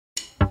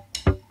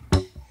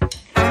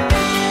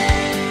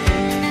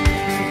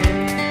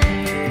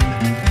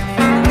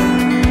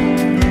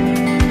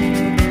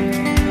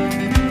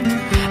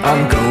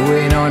I'm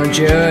going on a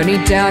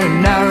journey down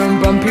a narrow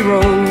and bumpy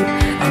road.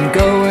 I'm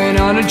going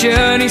on a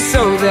journey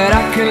so that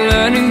I can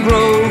learn and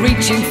grow,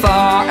 reaching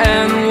far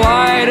and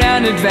wide,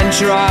 and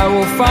adventure I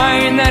will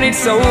find that it's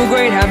so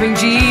great having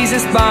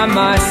Jesus by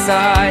my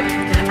side.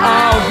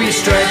 I'll be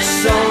stretched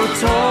so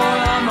tall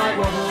I might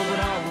wobble but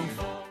I won't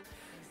fall.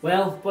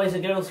 Well, boys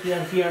and girls, we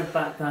are here,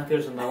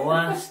 backpackers, on the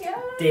last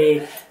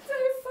day,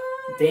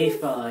 day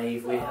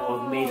 5. We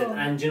have made it,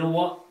 and you know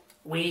what?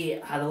 We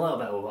had a little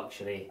bit of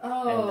luxury in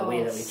the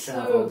way that we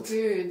travelled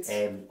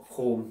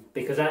home,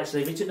 because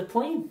actually we took the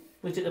plane.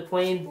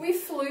 We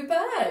flew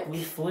back.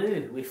 We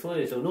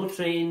flew. So no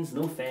trains,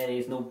 no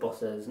ferries, no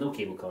buses, no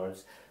cable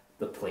cars.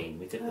 The plane.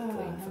 We took the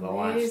plane for the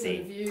last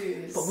day.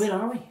 Views. But where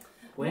are we?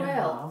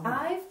 Well,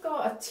 I've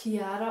got a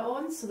tiara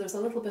on, so there's a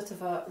little bit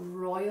of a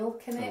royal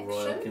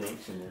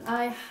connection. Yeah.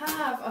 I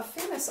have a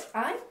famous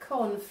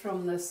icon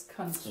from this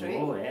country.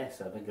 Oh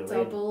yes, a big red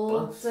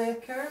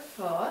double-decker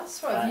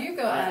bus. What have you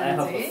got,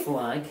 Andy?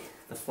 I have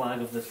the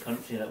flag of this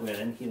country that we're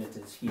in here. It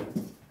is here.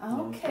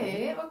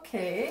 Okay.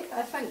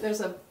 I think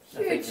there's a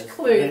huge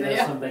clue there.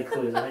 There's some big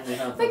clues. I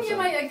think you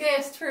might have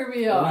guessed where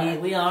we are.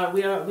 We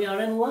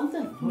are in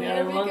London.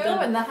 There we go,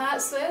 and the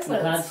hat says it.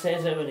 The hat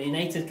says it. We're in the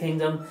United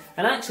Kingdom,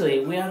 and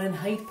actually we are in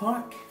Hyde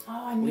Park.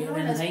 Oh, I know. We are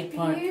in Hyde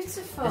Park.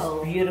 Beautiful.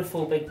 This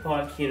beautiful big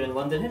park here in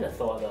London. Who'd have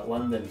thought that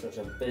London, such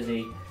a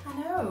busy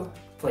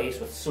place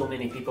with so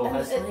many people, and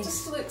has it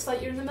just looks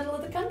like you're in the middle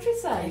of the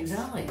countryside.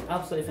 Exactly,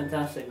 absolutely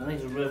fantastic. A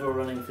nice river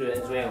running through it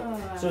as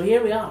well. So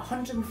here we are,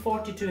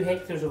 142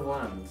 hectares of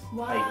land.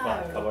 Hyde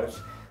Park covers.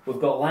 We've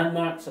got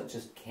landmarks such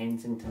as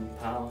Kensington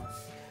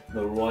Palace,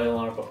 the Royal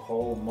Albert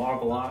Hall,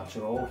 Marble Arch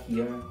are all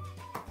here.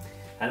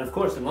 And of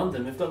course in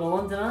London we've got the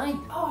London Eye.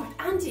 Oh,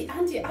 Andy,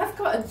 I've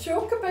got a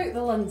joke about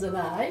the London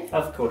Eye.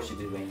 Of course you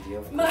do, Wendy,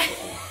 of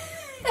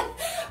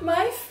course.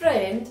 My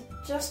friend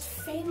just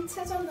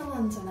fainted on the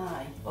London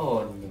Eye.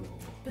 Oh no.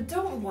 But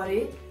don't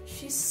worry,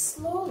 she's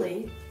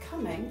slowly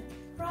coming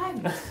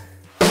round.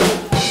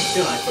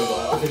 I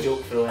forgot, it was a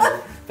joke for a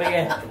while. But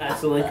yeah,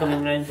 absolutely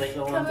coming round like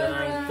the London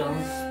Eye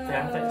does.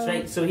 Perfect.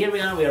 Right, so here we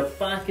are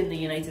back in the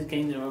United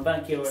Kingdom, we're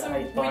back here at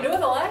Hyde Park. We know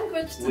the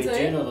language today. We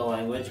do know the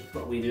language,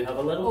 but we do have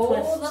a little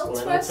twist. A little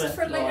twist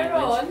for later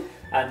on.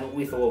 And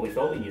we thought we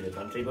knew the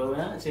country, but we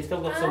actually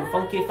still got some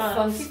funky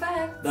facts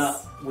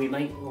that we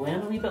might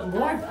learn a wee bit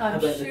more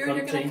about the country. I'm sure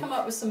you're going to come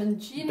up with some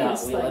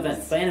ingenious things. Live in.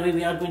 But anyway,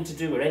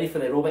 we're ready for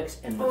the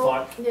aerobics in the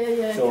park.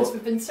 Yeah, because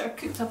we've been sort of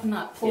cooped up in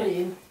that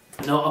plane. Yeah.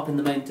 Not up in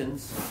the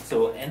mountains,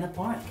 so in the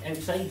park,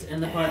 outside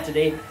in the park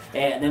today.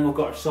 And then we've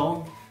got our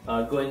song,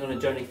 Going on a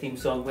Journey theme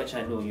song, which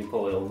I know you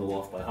probably all know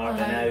off by heart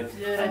by now.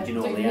 Yeah, and you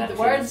know the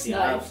words now.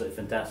 Absolutely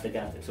fantastic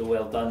acting, so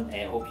well done.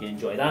 Hope you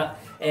enjoy that.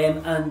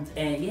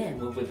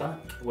 We'll be back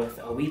with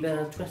a wee bit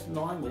of twist in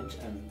the language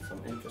and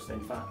some interesting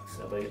facts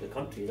about the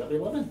country that we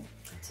live in.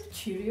 So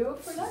cheerio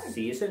for now.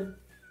 See you soon.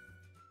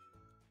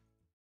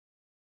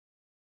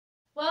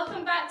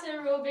 Welcome back to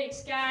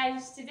Aerobics,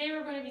 guys. Today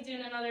we're going to be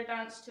doing another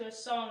dance to a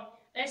song.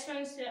 This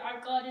one's to Our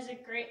God is a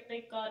Great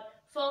Big God.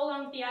 Follow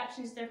along with the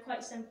actions, they're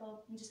quite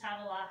simple, and just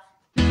have a laugh.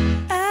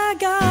 Our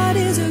God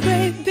is a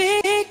great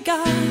big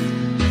God.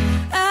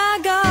 Our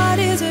God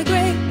is a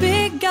great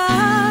big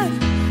God.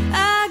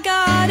 Our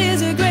God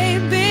is a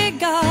great big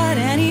God,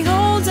 and He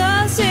holds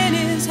us in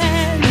His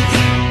hands.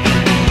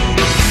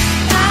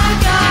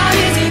 Our God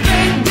is a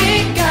great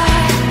big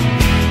God.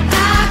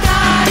 Our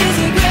God is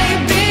a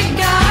great big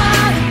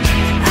God.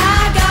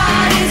 Our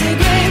God is a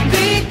great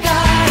big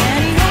God,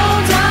 and He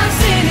holds us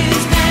in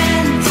His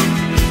hands.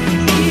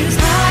 He is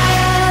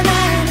higher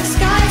than a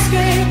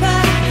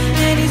skyscraper,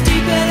 and He's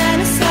deeper than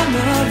a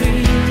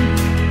submarine.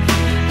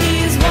 He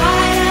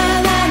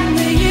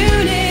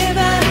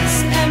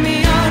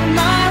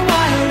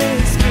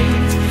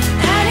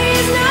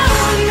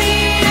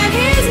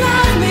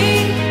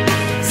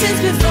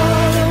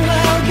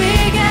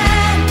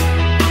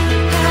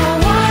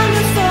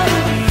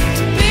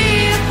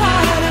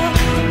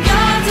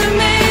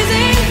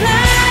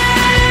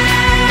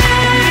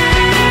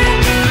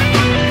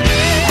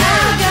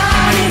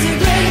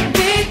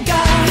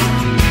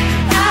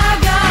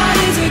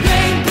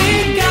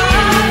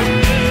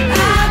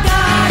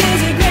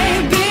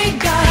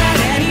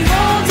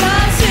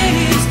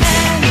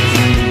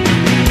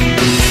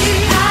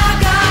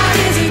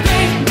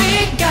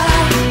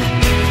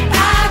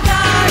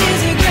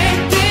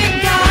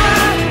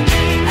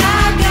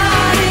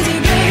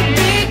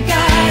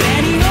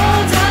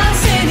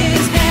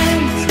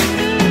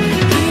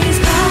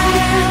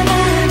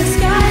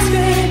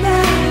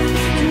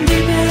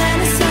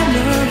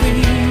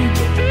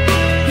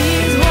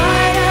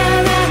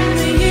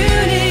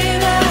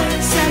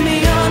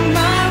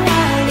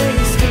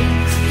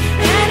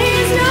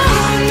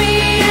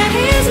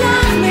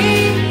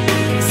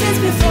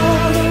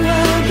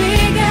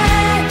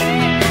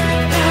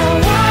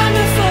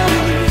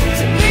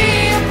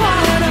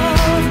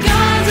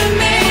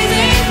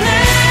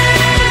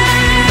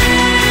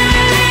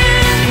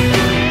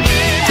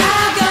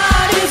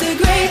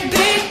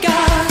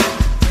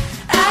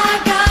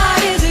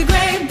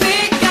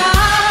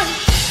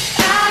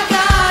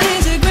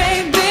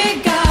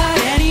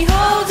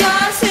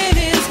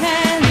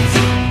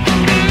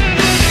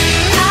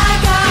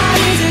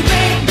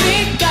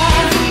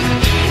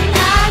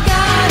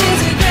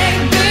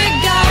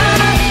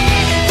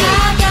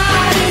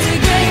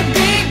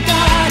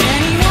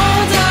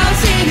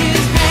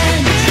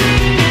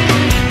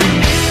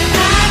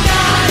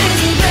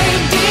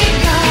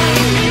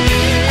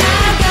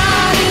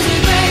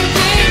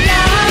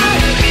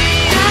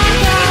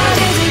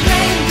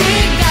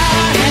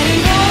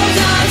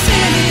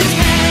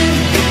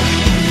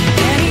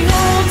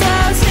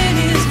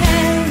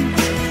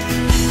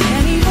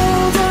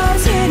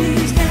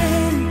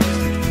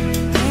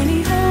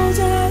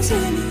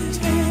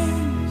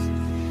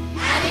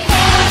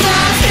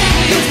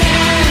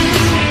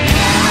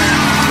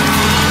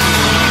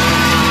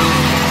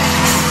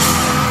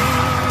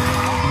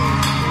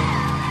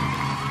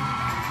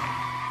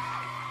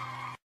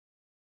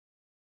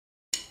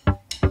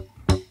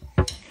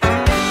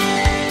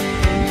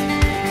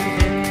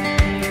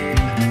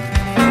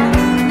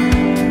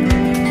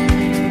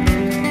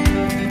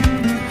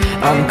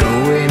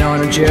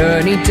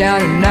journey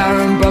down a narrow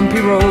and bumpy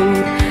road.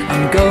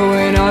 I'm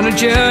going on a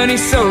journey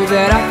so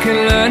that I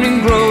can learn and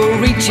grow,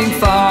 reaching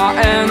far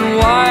and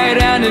wide,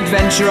 and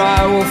adventure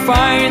I will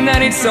find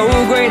that it's so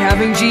great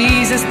having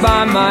Jesus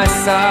by my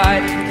side.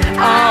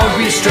 I'll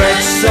be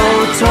stretched so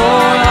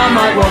tall, I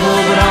might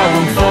wobble but I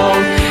won't fall,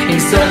 in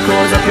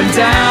circles up and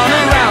down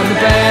around the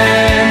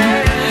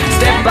bend.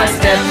 Step by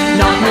step,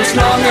 not much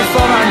longer,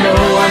 for I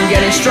know I'm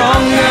getting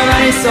stronger,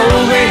 and it's so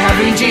great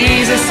having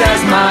Jesus as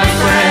my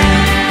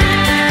friend.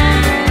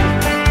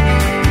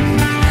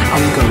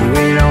 I'm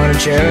going on a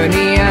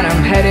journey and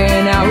I'm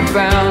heading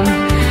outbound.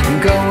 I'm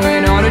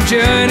going on a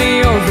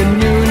journey over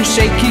new and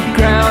shaky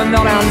ground.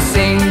 Not on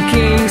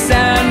sinking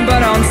sand,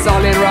 but on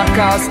solid rock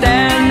I'll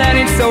stand, and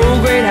it's so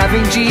great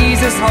having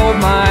Jesus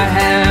hold my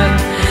hand.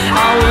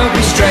 I will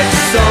be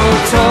stretched so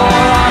tall,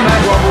 I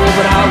might wobble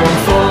but I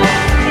won't fall,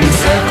 in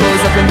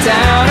circles up and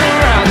down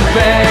around the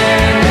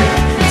bend.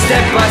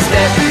 Step by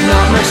step,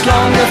 not much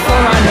longer,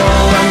 for I know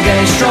I'm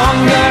getting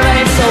stronger, and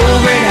it's so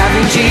great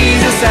having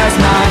Jesus as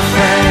my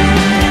friend.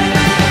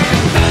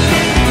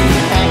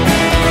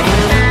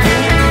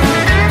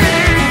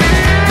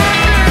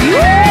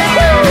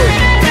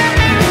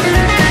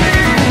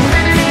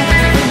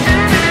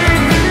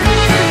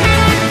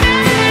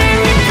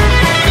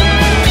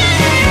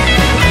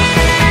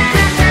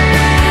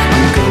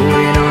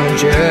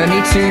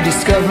 To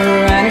discover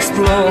and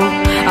explore,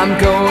 I'm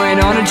going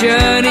on a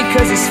journey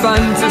cause it's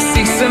fun to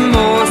see some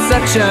more.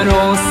 Such an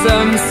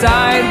awesome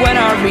sight when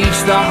I reach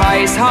the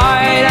highest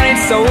height, and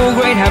it's so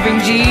great having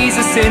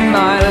Jesus in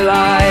my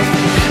life.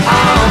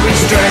 I'll be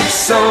stretched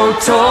so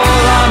tall,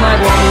 I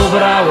might wobble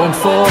but I won't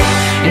fall,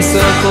 in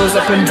circles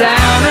up and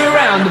down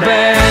around the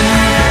bend.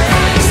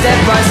 Step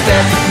by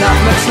step, not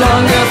much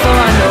longer, for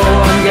I know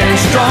I'm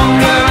getting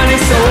stronger, and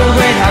it's so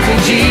great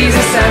having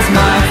Jesus as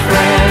my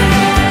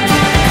friend.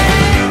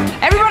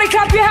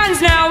 Clap your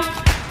hands now.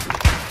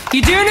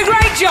 You're doing a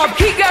great job.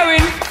 Keep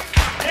going.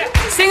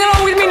 Sing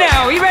along with me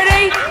now. Are you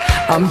ready?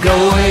 I'm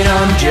going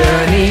on a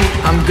journey.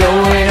 I'm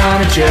going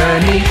on a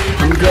journey.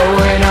 I'm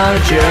going on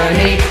a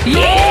journey.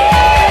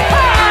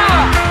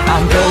 Yeah!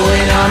 I'm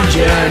going on a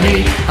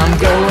journey. I'm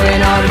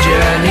going on a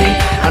journey.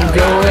 I'm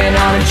going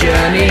on a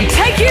journey.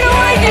 Take it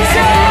away,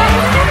 guitar.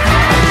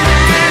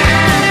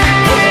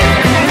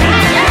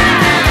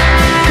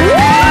 Woo!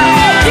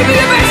 Give me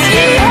the best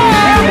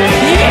yeehaw!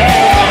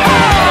 Yeah!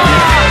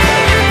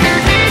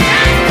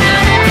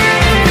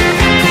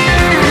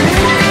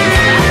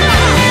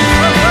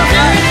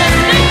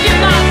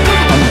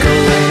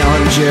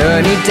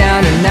 Journey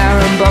down a narrow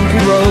and bumpy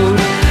road.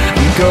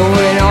 I'm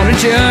going on a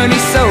journey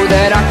so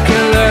that I can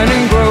learn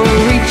and grow,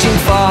 reaching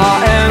far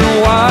and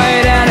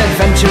wide, and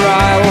adventure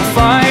I will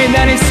find,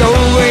 and it's so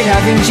great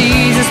having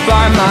Jesus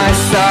by my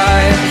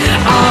side.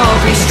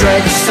 I'll be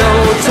stretched so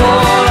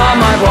tall, I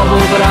might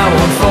wobble but I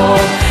won't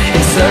fall,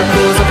 in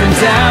circles up and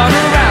down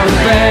around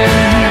the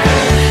bend.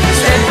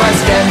 Step by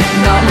step,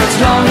 not much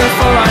longer,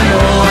 for I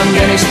know I'm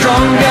getting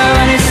stronger,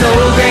 and it's so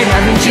great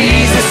having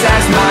Jesus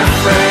as my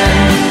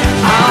friend.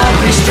 I'll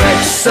be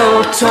stretched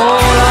so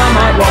tall, I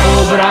might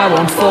wobble but I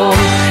won't fall,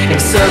 in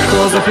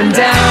circles up and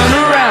down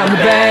around the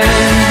bend.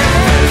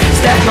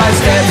 Step by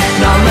step,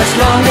 not much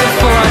longer,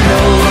 for I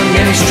know I'm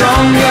getting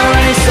stronger,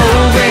 and it's so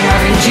great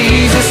having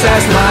Jesus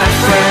as my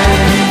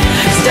friend.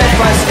 Step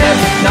by step,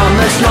 not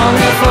much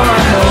longer, for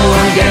I know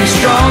I'm getting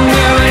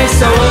stronger, and it's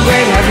so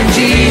great having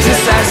Jesus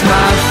as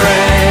my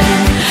friend.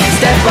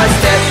 Step by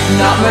step,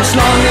 not much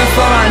longer,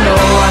 for I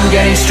know I'm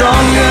getting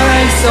stronger,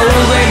 and it's so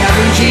great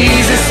having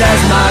Jesus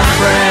as my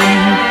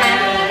friend.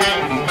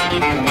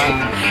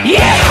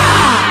 Yeah!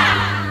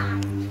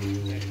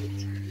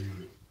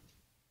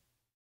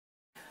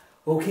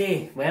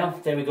 Okay, well,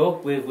 there we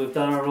go. We've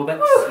done our aerobics.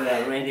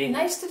 We're ready.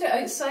 Nice to do it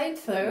outside,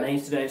 though.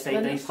 Nice to do it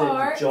outside. Nice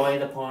to enjoy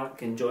the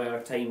park, enjoy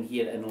our time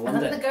here in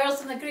London. And the girls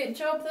done a great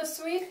job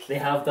this week. They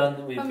have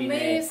done. We've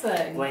Amazing.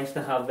 been blessed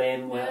to have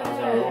them as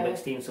our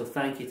aerobics team. So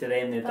thank you to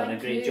them. They've done a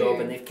great job,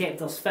 and they've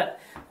kept us fit.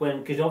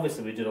 Because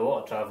obviously we did a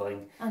lot of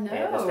travelling. I know.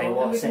 This time, a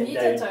lot of sitting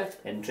down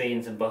in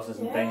trains and buses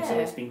and things. So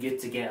Yeah. it's been good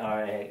to get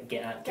our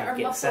get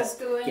muscles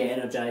fit, going. get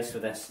energised for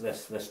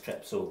this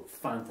trip. So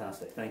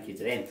fantastic. Thank you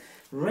to them.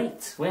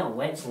 Right, well,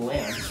 let's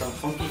learn some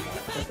funky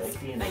facts about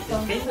the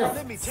United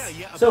Kingdom.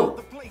 So,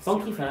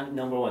 funky fact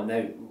number one.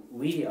 Now,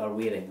 we are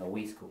wearing a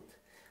waistcoat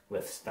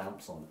with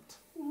stamps on it.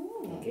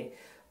 Okay,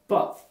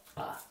 but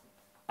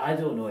I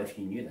don't know if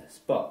you knew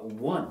this, but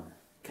one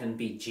can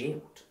be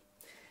jailed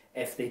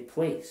if they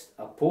placed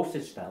a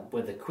postage stamp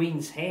with the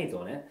Queen's head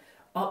on it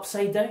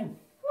upside down.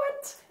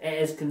 What?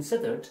 It is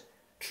considered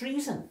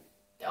treason.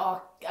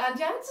 Oh,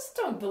 Andy, I just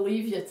don't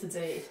believe you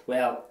today.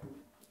 Well,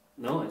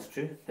 no, it's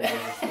true.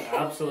 It's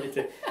absolutely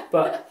true.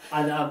 But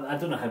I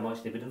don't know how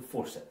much they would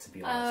enforce it, to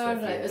be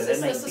honest with you. But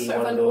it might be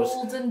one of those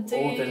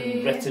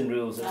olden written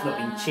rules that's not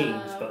been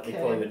changed, but they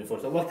probably wouldn't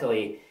enforce it.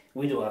 Luckily,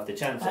 we don't have to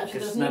chance it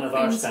because none of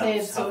our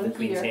stamps have the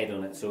Queen's head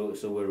on it, so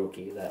we're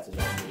okay. That is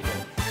absolutely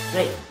fine.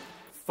 Right,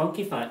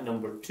 funky fact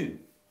number two.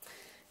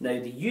 Now,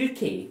 the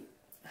UK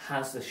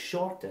has the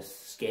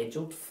shortest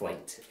scheduled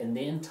flight in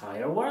the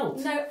entire world?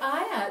 Now,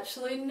 I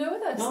actually know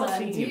this, No, see,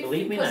 Andy, you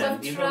believe me because now.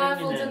 I've You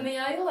travelled believe me in the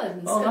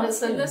islands, Oh, and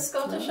that's it's in the good.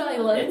 Scottish Oh,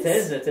 Islands.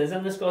 It is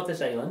in the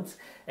Scottish Islands.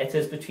 It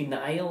is between the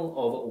Isle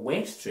of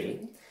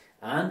Westray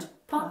and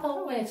Papa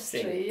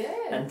Westray.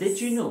 Yes. And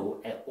did you know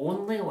it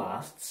only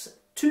lasts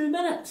 2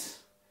 minutes?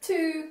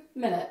 2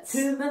 minutes.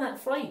 2 minute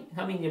flight.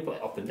 I mean, you're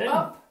up and down.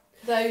 Up,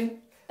 down,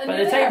 and By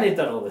you're the time there. they've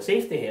done all the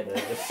safety here, the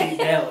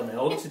seatbelt and the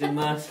oxygen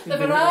mask, They've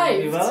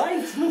arrived. You've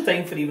arrived. No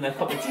time for even a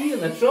cup of tea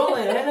in the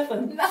trolley or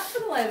anything.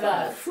 Nothing like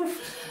that.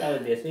 That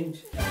would be a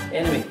change.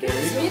 Anyway, Good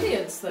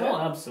experience, though. Oh,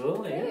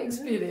 absolutely. Great Yeah.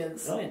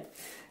 experience. Brilliant.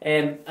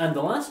 And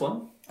the last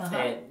one,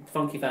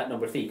 funky fact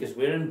number 3, because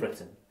we're in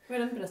Britain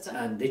We're in Britain.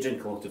 and they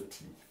drink a lot of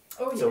tea.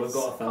 Oh, So yes. we've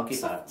got a funky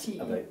Cups of fact tea.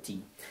 about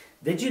tea.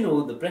 Did you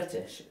know the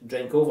British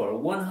drink over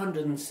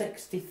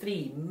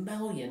 163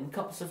 million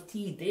cups of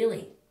tea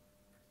daily?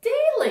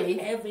 Daily?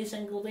 Every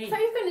single day. I thought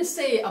you were going to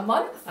say a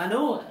month. I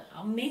know,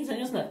 amazing,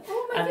 isn't it?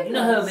 Oh my And goodness. you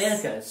know how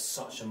America is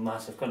such a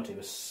massive country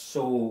with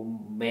so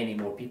many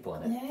more people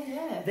in it?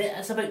 Yeah.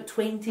 It's about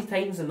 20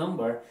 times the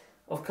number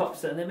of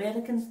cups that the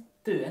Americans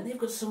do, and they've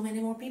got so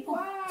many more people.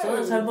 Wow. So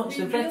that's how much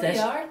We the really British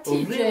are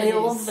tea really jennies.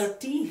 love their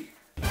tea.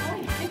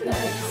 My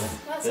goodness.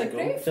 That's There a you go.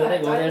 great So there you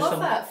fact. go. I There's love some-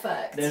 that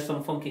fact. There's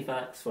some funky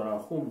facts for our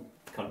home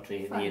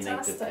country, the United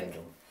Fantastic.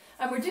 Kingdom.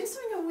 And we're doing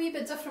something a wee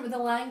bit different with the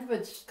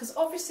language, because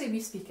obviously we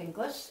speak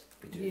English.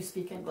 We do. You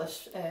speak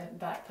English,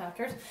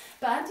 backpackers.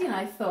 But Andy and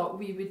I thought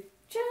we would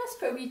just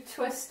put a wee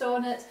twist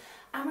on it,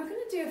 and we're going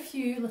to do a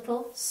few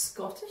little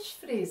Scottish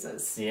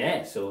phrases.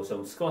 Yeah, so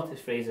some Scottish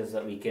phrases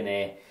that we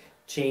can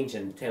change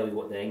and tell you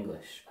what the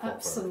English proper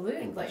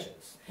Absolutely. English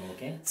is.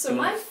 Okay. So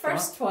my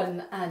first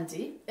one,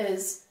 Andy,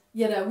 is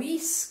 "You're a wee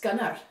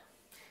scunner."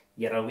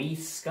 You're a wee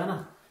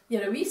scunner.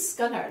 You're a wee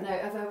scunner. Now,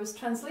 if I was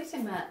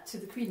translating that to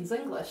the Queen's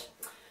English,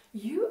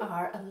 you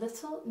are a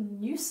little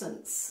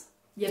nuisance.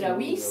 You're a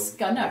wee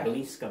scunner. A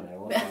wee scunner.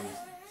 What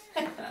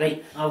means-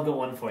 Right, I'll go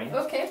one for you.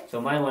 Okay.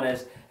 So my one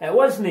is, it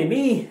wasn't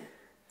me.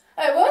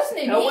 It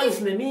wasn't me. It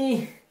wasn't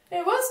me.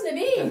 It wasn't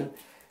me.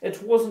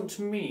 It wasn't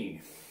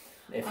me.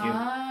 If you You're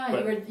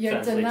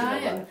translated it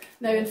denying. back.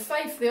 Now in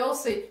Fife they all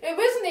say, it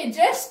wasn't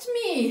just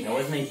me. It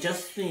wasn't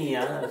just me.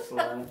 There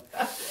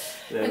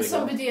And we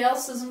somebody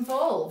else is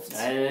involved.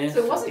 So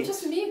it wasn't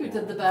just me who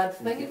did the bad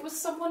thing, it was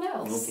someone go.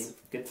 else. Okay,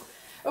 good.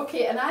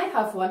 Okay, and I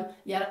have one.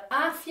 You're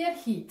off your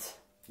heat.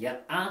 You're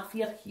off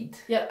your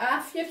heat. You're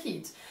off your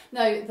heat.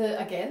 Now,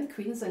 again,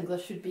 Queen's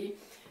English should be,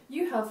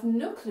 you have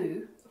no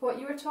clue what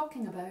you were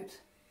talking about.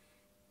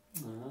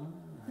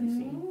 I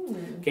see.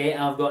 Okay,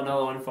 I've got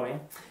another one for you.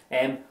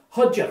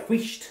 Hud your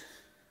wheesht.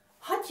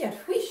 Had your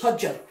wish.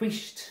 Hud your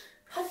wheesht.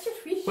 Had your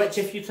wish. Which,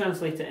 if you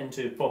translate it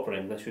into proper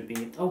English, would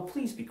be, oh,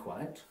 please be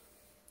quiet.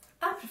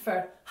 I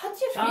prefer had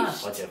your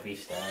wish. Hud your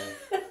wheesht.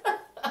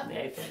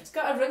 Excellent. It's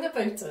got a ring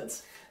about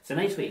it. It's a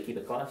nice way to keep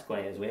the class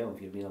quiet as well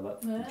if you've been a bit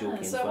Yeah,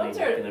 joking so I and funny. wonder-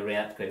 You're going to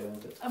react quite well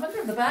to it. I wonder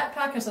if the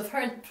backpackers have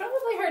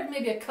probably heard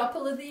maybe a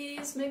couple of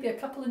these, maybe a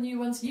couple of new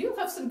ones. You'll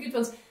have some good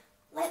ones.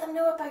 Let them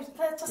know about it.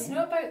 Let us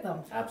know about them.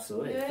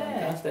 Absolutely, Yeah.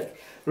 fantastic.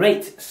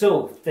 Right,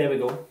 so there we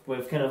go.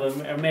 We've kind of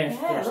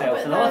immersed Yeah, a little ourselves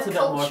bit in a of little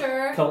bit more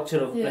culture.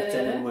 culture of Yeah.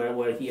 Britain, and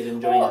we're here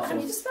enjoying Oh, and you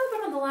ourselves. just spelled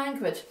it on the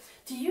language.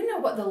 Do you know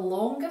what the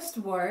longest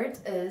word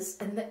is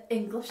in the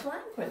English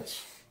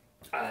language?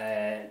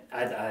 I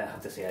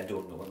have to say, I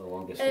don't know what the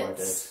longest word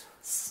It's is.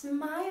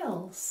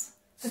 smiles.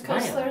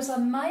 Because Smiles? there's a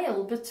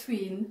mile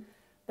between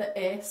the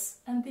S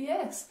and the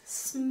S.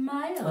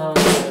 Smile. Oh,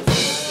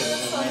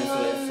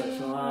 that's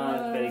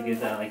very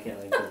good. I like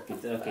it.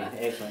 Good. Okay,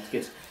 excellent.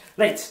 Good.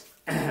 Right.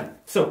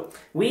 So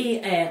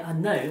we're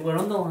on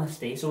the last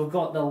day. So we've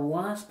got the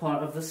last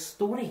part of the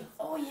story.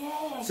 Oh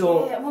yeah.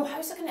 So- yeah. Well,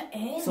 how's it going to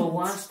end? So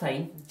last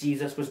time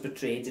Jesus was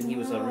betrayed and he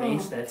was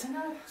arrested.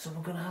 dunno. So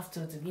we're going to have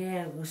to,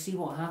 we'll see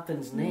what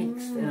happens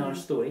next in our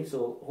story.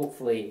 So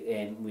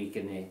hopefully we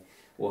can,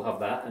 we'll have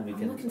that and we I'm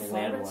can looking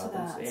learn forward what to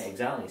happens. that. Yeah,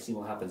 exactly. See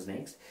what happens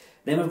next.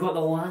 Then we've got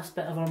the last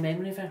bit of our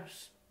memory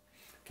verse.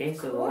 Okay,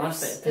 so the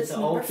last bit puts It's it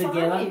all number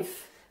together.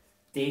 5.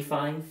 Day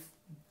 5.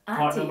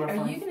 Part Andy, number are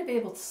 5. you going to be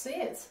able to say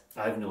it?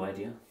 I have no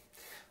idea.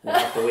 We'll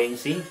have to wait and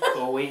see.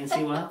 We'll wait and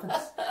see what happens.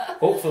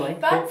 Hopefully.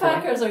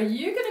 Backpackers, are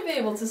you going to be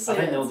able to say I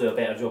think it? they'll do a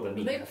better job than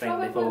me. They I think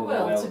probably they probably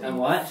will, to be And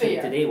we'll actually,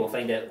 fair. today, we'll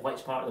find out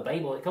which part of the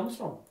Bible it comes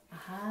from.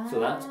 So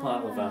that's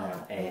part of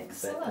our bit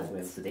excellent. as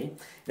well today.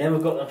 Then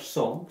we've got our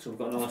song, so we've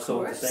got another Of song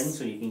to course. sing,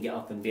 so you can get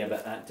up and be a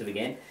bit active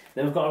again.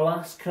 Then we've got our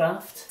last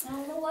craft.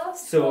 Oh, the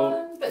last So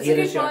one. But it's a here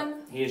good is your one.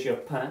 here's your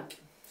pack.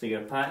 So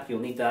your pack, you'll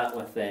need that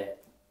with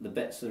the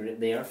bits that are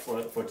there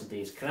for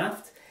today's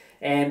craft.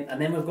 And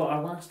then we've got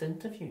our last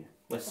interview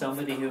with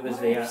somebody who was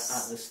there at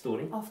course. the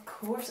story. Of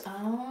course.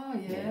 Oh,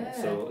 yeah.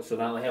 So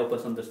that'll help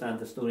us understand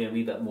the story a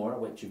wee bit more,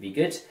 which would be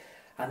good.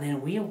 And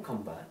then we'll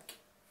come back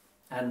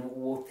and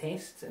we'll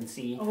test and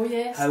see Oh,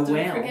 yes. how Don't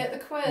well forget the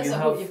quiz. you I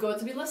hope have you've got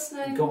to be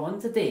listening. got on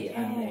today. Yeah.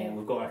 And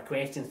we've got our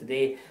questions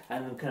today,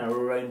 and we'll kind of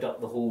round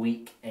up the whole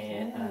week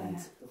and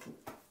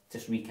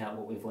just recap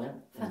what we've learnt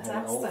and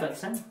how it all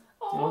Fantastic. fits in.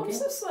 Oh, Okay. I'm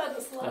so sad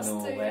it's the I last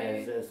know, day.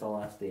 but it's the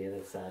last day.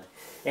 That's sad.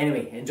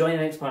 Anyway, enjoy the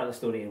next part of the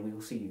story, and we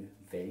will see you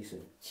very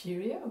soon.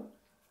 Cheerio.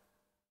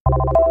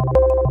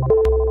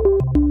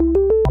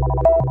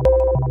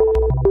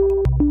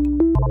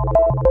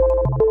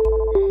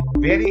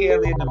 Very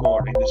early in the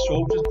morning, the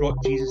soldiers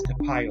brought Jesus to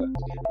Pilate,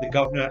 the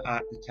governor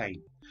at the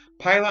time.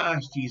 Pilate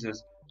asked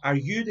Jesus, "Are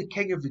you the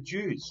king of the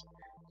Jews?"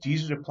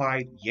 Jesus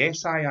replied,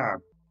 "Yes, I am."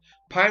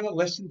 Pilate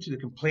listened to the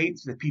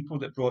complaints of the people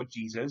that brought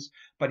Jesus,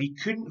 but he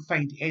couldn't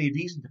find any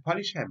reason to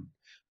punish him.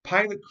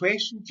 Pilate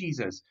questioned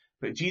Jesus,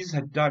 but Jesus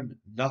had done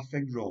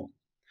nothing wrong.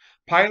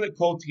 Pilate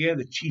called together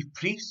the chief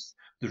priests,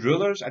 the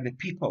rulers, and the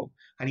people,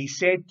 and he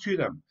said to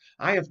them,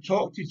 "I have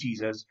talked to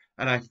Jesus,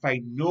 and I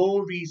find no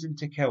reason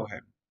to kill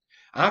him."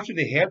 After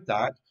they heard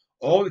that,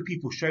 all the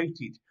people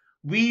shouted,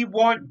 "We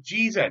want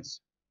Jesus!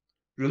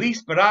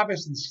 Release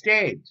Barabbas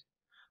instead!"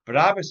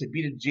 Barabbas had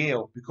been in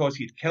jail because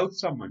he had killed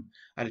someone,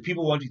 and the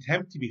people wanted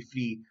him to be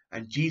free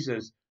and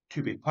Jesus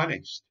to be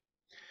punished.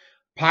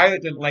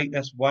 Pilate didn't like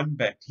this one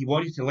bit. He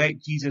wanted to let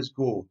Jesus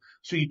go,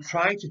 so he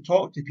tried to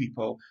talk to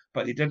people,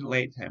 but they didn't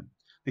let him.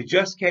 They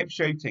just kept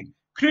shouting,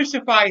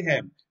 "Crucify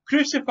him!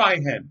 Crucify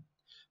him!"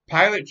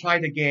 Pilate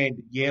tried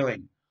again,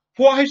 yelling,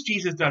 "What has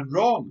Jesus done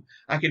wrong?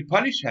 I can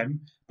punish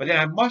him, but then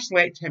I must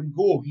let him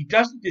go. He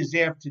doesn't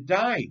deserve to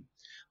die."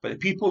 But the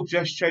people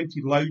just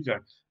shouted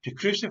louder to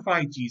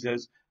crucify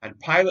Jesus, and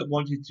Pilate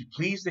wanted to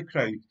please the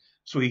crowd,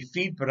 so he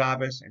freed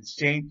Barabbas and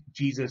sent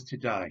Jesus to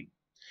die.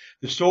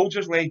 The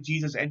soldiers led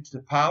Jesus into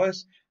the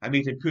palace and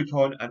made him put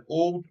on an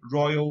old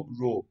royal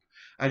robe,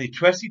 and they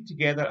twisted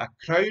together a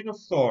crown of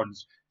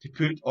thorns to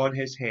put on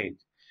his head.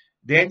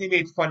 Then they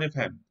made fun of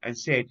him and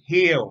said,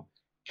 "Hail,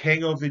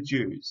 King of the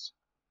Jews."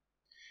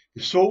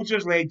 The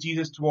soldiers led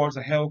Jesus towards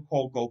a hill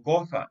called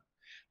Golgotha.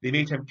 They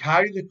made him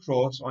carry the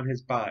cross on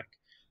his back,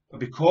 but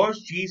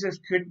because Jesus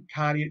couldn't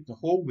carry it the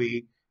whole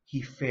way,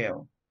 he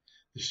fell.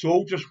 The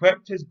soldiers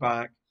whipped his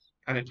back,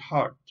 and it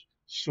hurt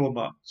so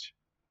much.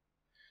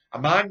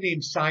 A man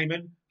named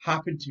Simon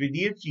happened to be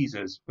near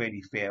Jesus when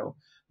he fell.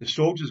 The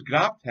soldiers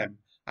grabbed him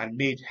and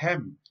made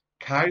him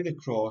carry the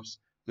cross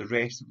the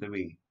rest of the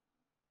way.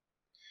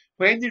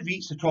 When they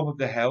reached the top of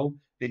the hill,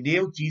 they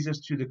nailed Jesus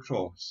to the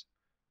cross.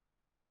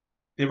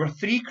 There were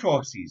 3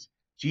 crosses.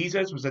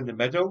 Jesus was in the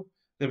middle.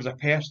 There was a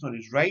person on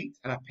his right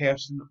and a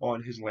person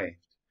on his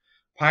left.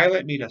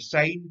 Pilate made a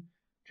sign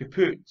to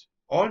put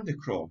on the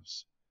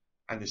cross,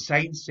 and the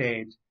sign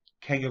said,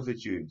 "King of the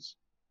Jews."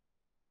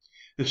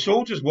 The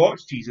soldiers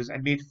watched Jesus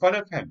and made fun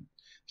of him.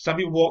 Some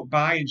people walked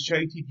by and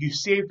shouted, "You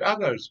saved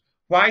others.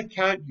 Why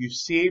can't you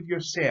save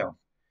yourself?"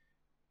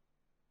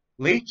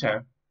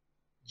 Later,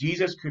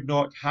 Jesus could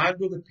not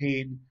handle the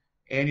pain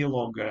any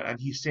longer, and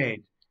he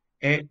said,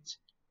 "It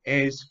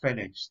is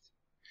finished."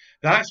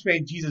 That's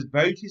when Jesus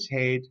bowed his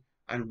head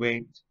and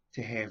went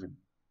to heaven.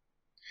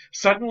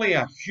 Suddenly,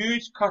 a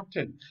huge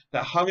curtain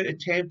that hung at the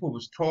temple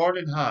was torn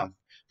in half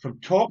from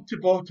top to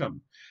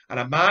bottom, and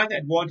a man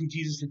that had wanted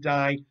Jesus to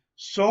die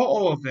saw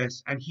all of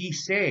this, and he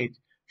said,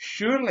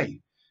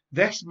 "Surely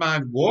this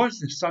man was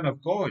the Son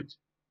of God."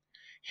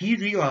 He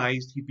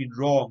realized he'd been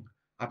wrong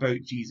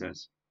about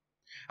Jesus.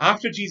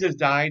 After Jesus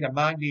died, a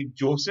man named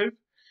Joseph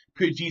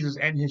put Jesus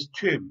in his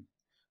tomb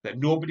that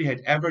nobody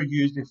had ever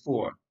used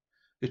before.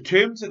 The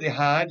tombs that they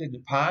had in the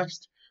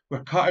past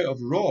were cut out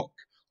of rock,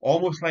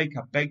 almost like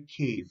a big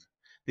cave.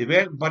 They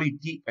weren't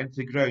buried deep into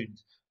the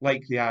ground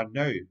like they are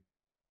now.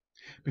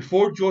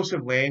 Before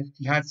Joseph left,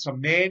 he had some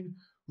men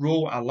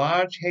roll a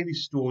large heavy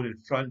stone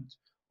in front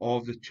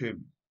of the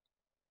tomb.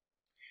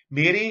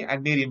 Mary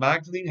and Mary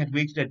Magdalene had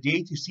waited a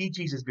day to see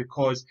Jesus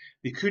because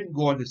they couldn't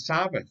go on the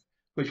Sabbath,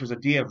 which was a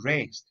day of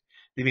rest.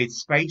 They made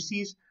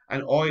spices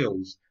and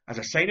oils as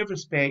a sign of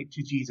respect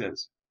to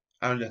Jesus.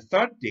 And on the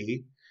 3rd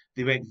day,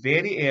 they went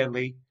very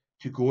early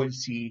to go and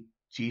see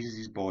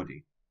Jesus'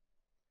 body.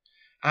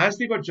 As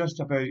they were just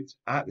about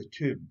at the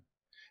tomb,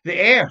 the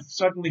earth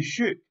suddenly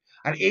shook.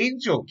 An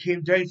angel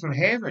came down from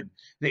heaven.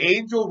 The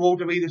angel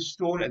rolled away the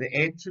stone at the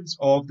entrance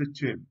of the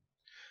tomb.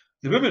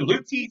 The women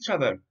looked at each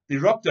other. They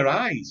rubbed their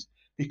eyes.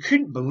 They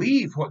couldn't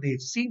believe what they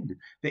had seen.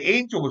 The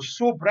angel was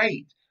so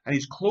bright, and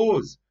his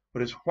clothes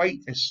were as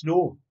white as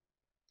snow.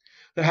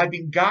 There had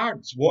been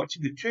guards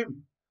watching the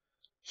tomb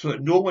so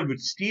that no one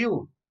would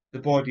steal the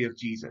body of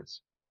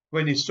Jesus.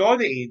 When they saw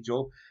the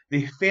angel,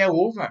 they fell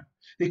over.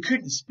 They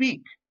couldn't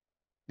speak.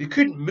 They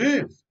couldn't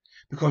move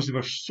because they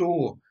were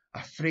so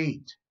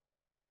afraid.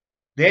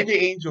 Then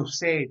the angel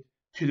said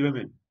to the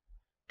women,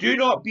 "Do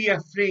not be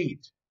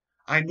afraid.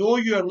 I know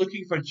you are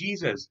looking for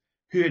Jesus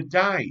who had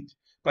died,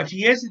 but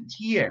he isn't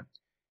here.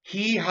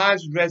 He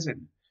has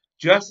risen,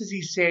 just as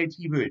he said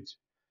he would.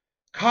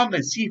 Come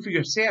and see for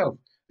yourself.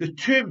 The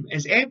tomb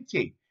is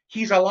empty.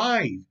 He's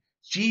alive.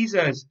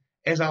 Jesus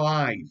is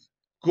alive.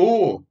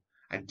 Go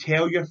and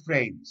tell your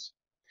friends."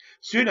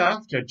 Soon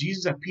after,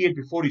 Jesus appeared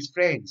before his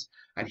friends,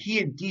 and he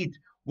indeed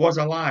was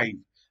alive,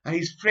 and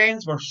his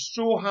friends were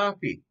so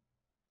happy.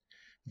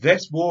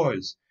 This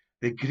was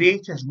the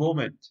greatest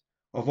moment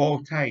of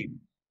all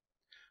time.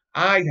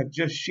 I have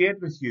just shared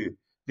with you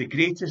the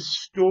greatest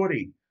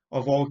story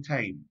of all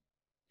time.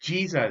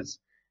 Jesus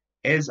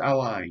is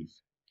alive.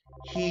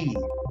 He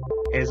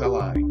is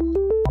alive.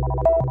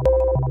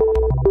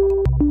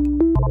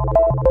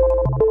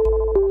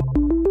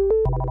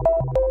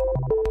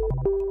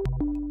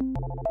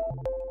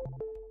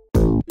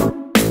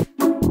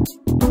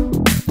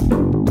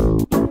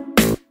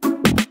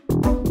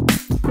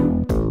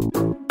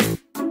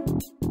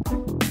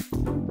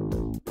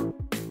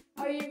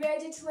 Are you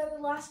ready to learn the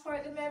last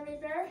part of the memory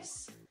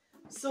verse?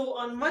 So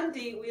on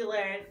Monday we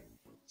learned,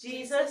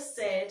 Jesus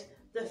said,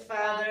 the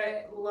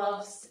Father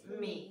loves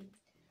me.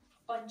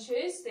 On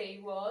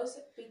Tuesday was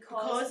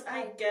Because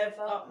I give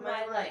up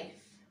my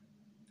life.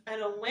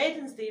 And on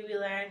Wednesday we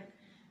learned,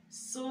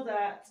 so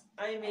that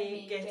I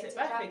may get it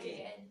back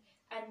again.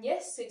 And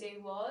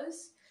yesterday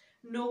was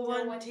No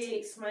one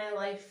takes my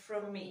life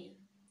from me.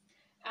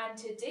 And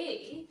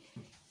today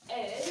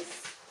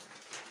is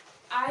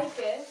I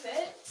give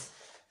it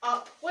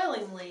Up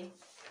willingly.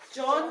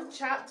 John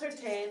chapter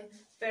 10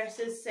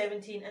 verses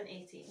 17 and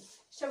 18.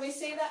 Shall we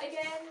say that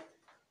again?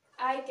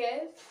 I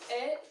give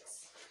it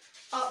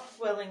Up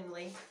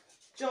willingly.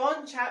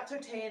 John chapter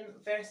 10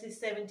 verses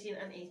 17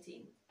 and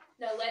 18.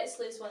 Now let's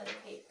lose one of the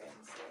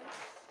patrons.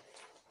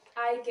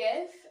 I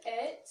give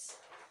it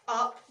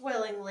Up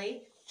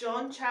willingly.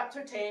 John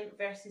chapter 10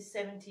 verses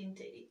 17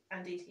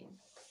 and 18.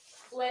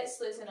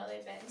 Let's lose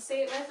another bit.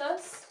 Say it with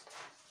us.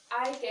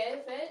 I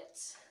give it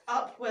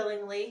Up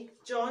willingly.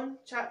 John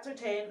chapter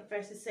 10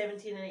 verses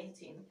 17 and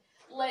 18.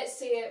 Let's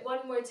say it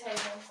one more time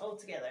all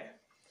together.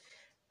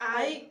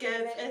 I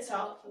give it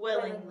up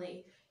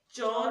willingly.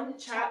 John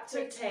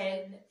chapter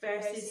 10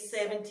 verses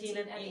 17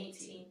 and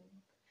 18.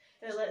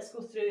 Now let's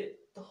go through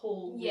the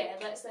whole week. Yeah,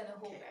 let's learn the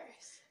whole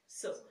verse.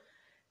 So,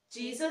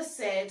 Jesus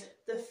said,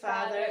 the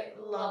Father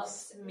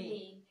loves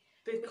me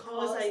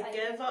because I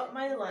give up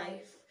my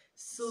life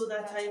so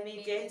that I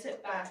may get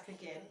it back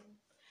again.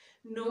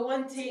 No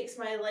one takes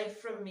my life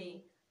from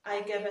me.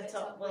 I give it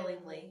up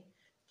willingly.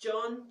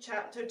 John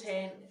chapter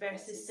 10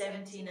 verses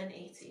 17 and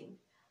 18.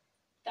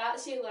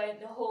 That's you learned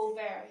the whole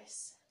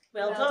verse.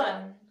 Well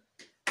done.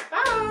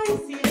 Bye.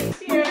 See you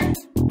next year.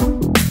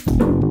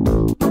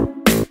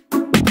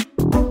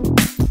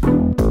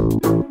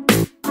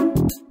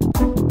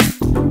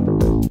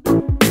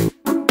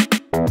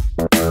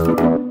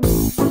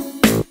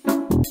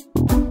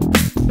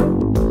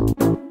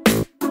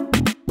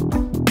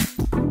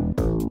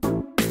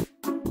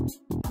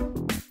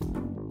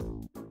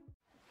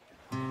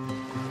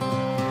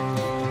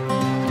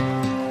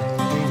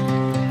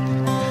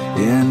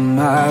 In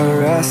my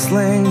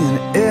wrestling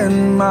and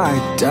in my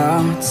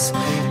doubts,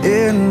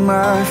 in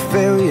my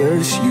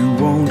failures, you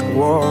won't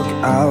walk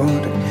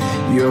out.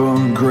 Your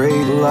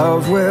great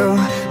love will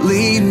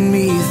lead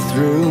me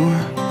through.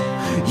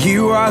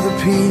 You are the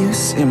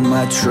peace in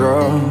my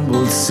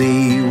troubled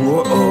sea.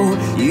 Whoa,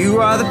 you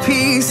are the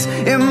peace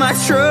in my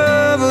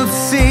troubled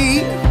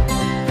sea.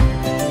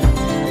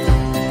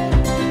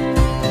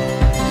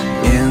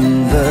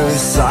 In the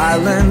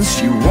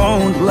silence, you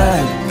won't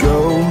let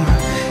go.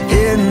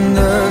 In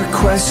the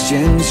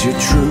questions, your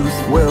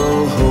truth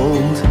will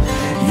hold.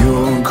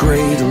 Your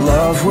great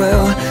love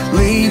will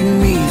lead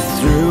me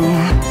through.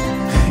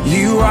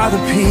 You are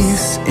the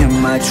peace in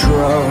my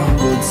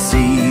troubled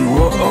sea.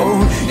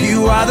 Whoa,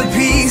 you are the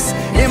peace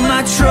in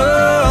my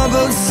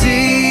troubled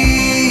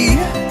sea.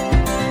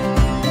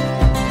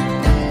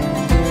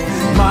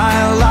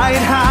 My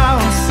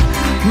lighthouse,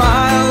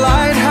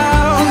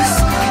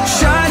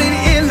 shining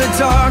in the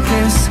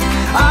darkness,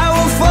 I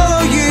will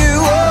follow you.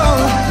 Oh,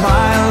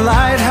 my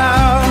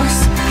lighthouse,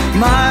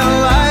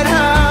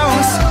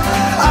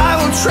 I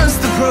will trust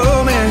the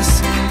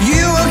promise.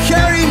 You will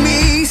carry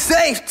me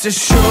safe to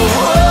shore.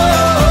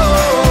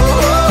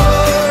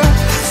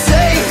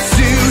 Safe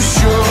to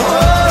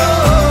shore.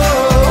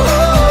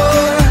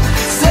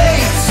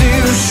 Safe to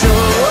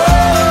shore.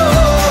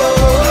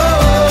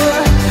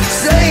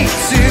 Safe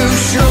to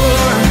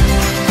shore.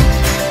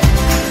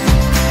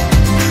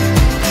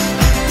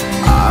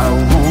 I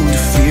won't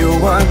fear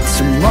what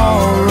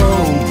tomorrow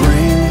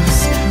brings.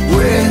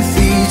 With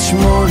each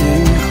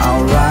morning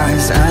I'll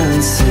rise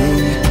and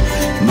sing.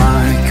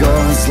 My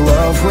God's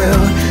love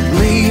will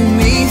lead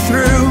me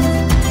through.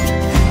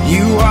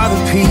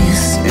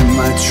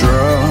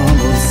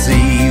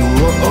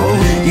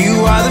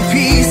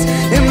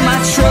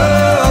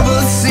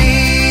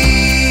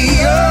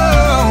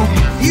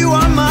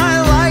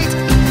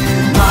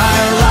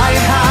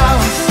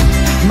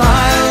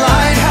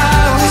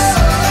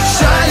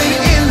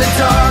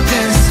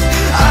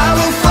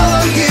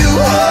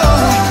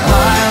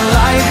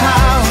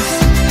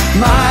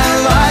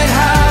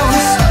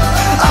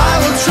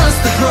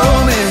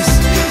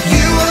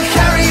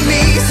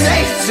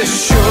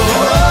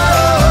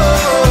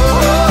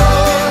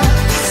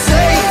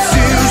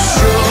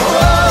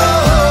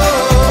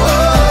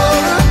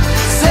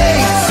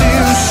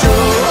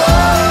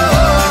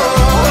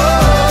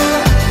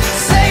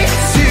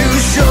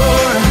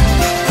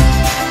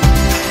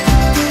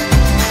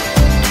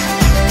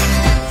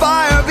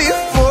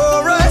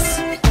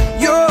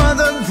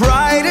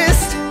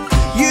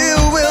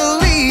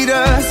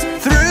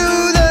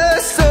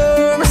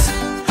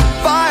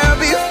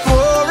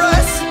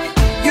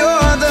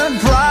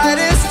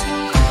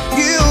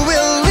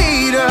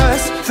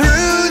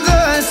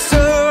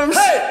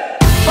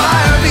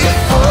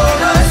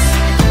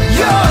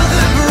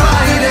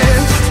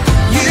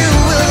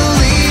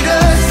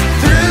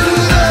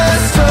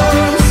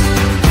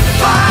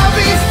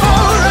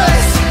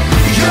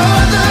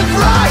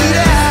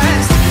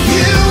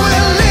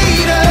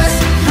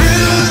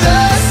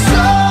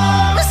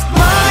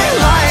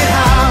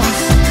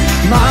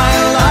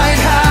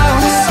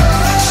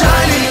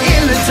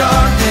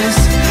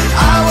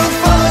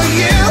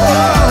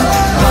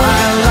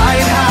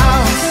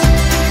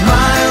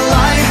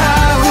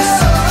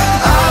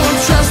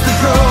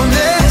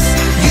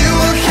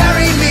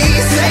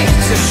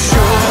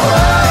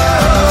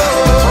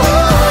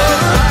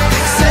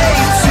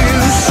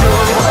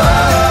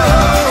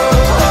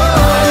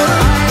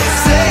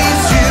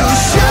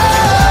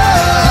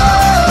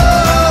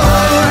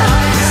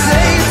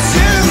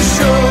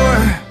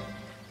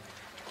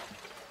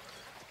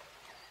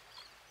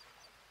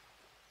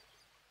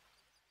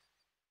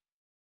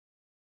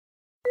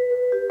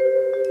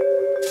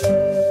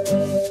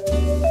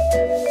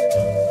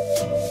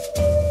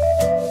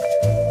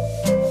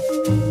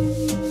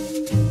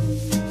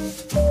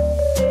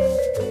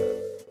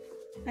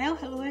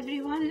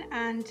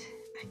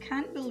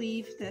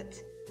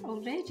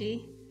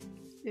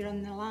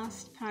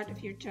 last part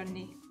of your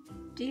journey.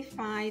 Day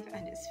 5,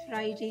 and it's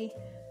Friday,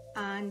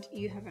 and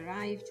you have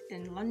arrived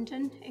in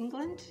London,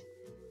 England,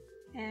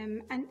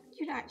 and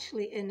you're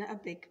actually in a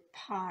big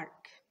park.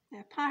 Now,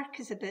 a park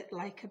is a bit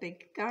like a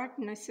big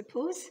garden, I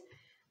suppose,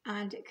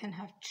 and it can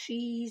have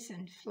trees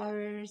and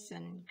flowers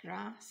and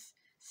grass,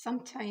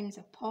 sometimes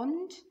a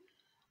pond,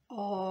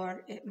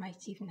 or it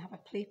might even have a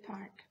play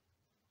park.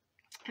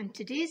 And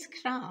today's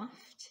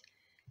craft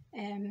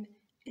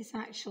is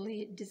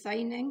actually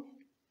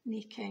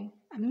making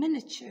a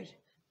miniature,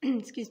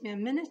 a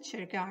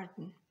miniature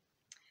garden.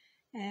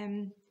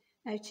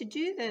 Now, to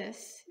do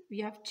this, we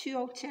have two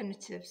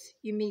alternatives.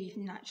 You may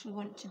even actually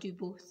want to do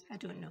both, I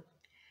don't know.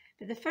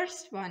 But the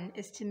first one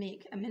is to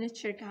make a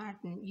miniature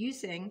garden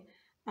using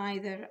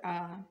either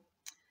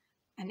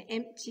an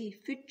empty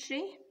food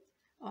tray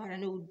or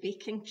an old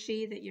baking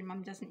tray that your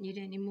mum doesn't need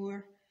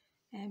anymore,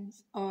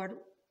 or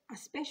a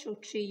special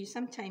tray you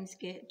sometimes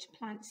get to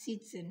plant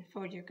seeds in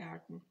for your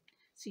garden.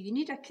 So you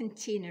need a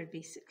container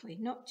basically,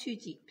 not too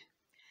deep.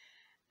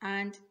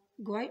 And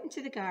go out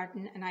into the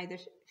garden and either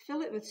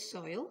fill it with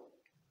soil,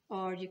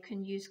 or you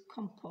can use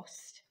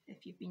compost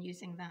if you've been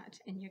using that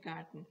in your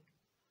garden.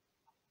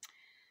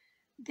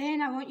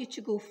 Then I want you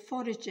to go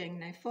foraging.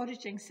 Now,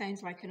 foraging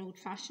sounds like an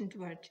old-fashioned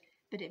word,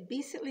 but it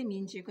basically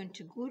means you're going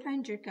to go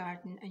around your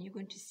garden and you're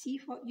going to see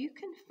what you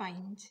can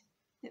find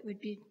that would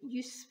be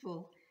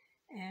useful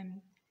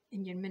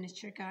in your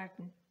miniature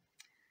garden.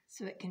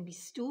 So it can be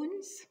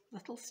stones,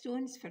 little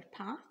stones for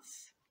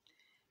paths.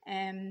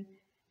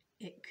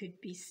 It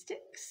could be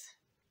sticks,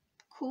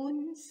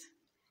 cones,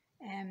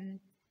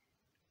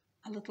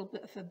 a little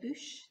bit of a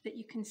bush that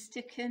you can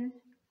stick in.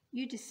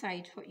 You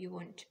decide what you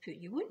want to put.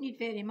 You won't need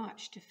very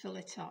much to fill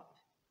it up.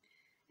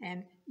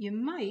 You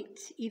might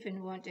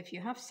even want, if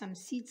you have some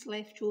seeds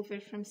left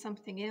over from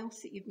something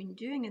else that you've been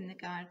doing in the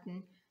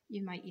garden,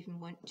 you might even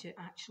want to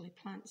actually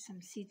plant some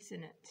seeds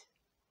in it.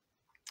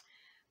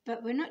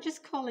 But we're not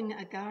just calling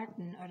it a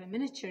garden or a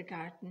miniature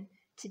garden.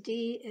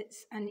 Today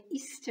it's an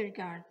Easter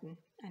garden,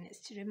 and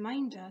it's to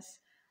remind us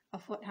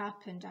of what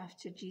happened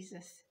after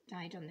Jesus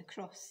died on the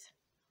cross.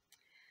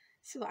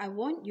 So I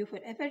want you,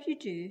 whatever you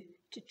do,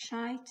 to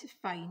try to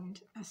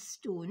find a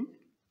stone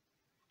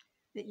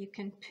that you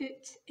can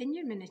put in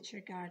your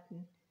miniature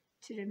garden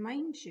to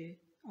remind you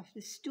of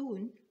the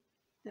stone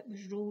that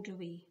was rolled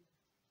away.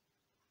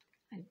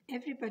 And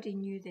everybody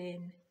knew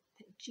then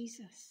that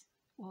Jesus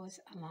was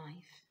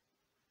alive.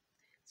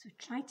 So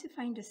try to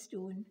find a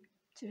stone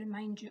to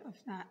remind you of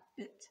that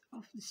bit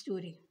of the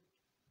story.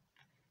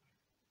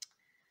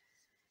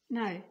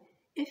 Now,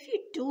 if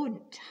you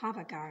don't have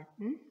a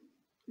garden,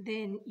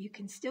 then you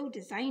can still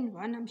design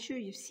one. I'm sure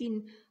you've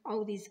seen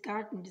all these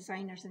garden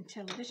designers on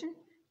television.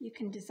 You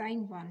can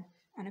design one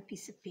on a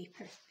piece of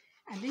paper.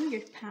 And in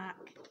your pack,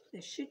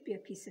 there should be a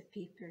piece of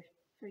paper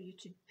for you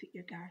to put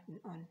your garden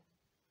on.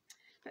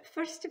 But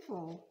first of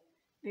all,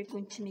 we're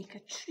going to make a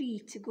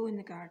tree to go in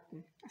the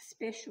garden, a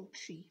special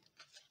tree.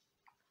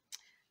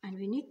 And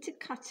we need to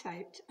cut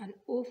out an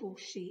oval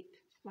shape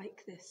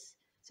like this.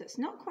 So it's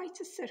not quite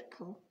a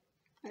circle,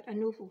 but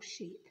an oval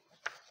shape.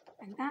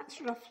 And that's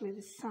roughly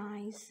the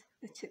size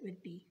that it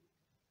would be.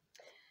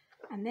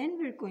 And then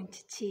we're going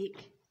to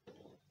take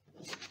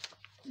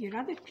your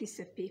other piece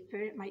of paper.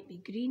 It might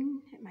be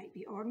green, it might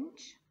be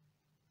orange.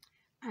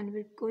 And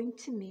we're going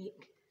to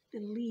make the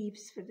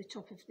leaves for the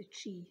top of the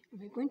tree.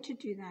 And we're going to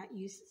do that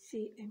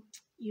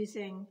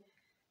using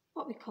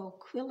what we call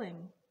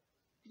quilling.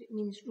 But it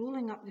means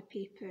rolling up the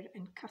paper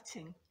and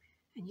cutting.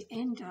 And you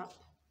end up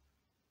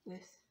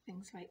with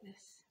things like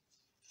this.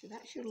 So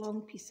that's your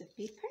long piece of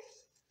paper.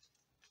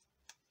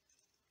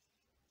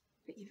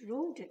 But you've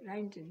rolled it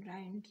round and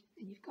round,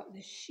 and you've got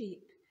this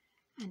shape,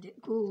 and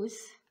it goes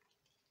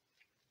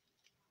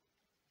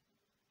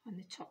on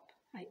the top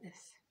like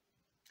this.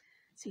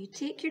 So you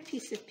take your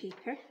piece of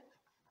paper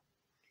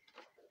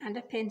and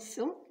a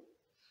pencil,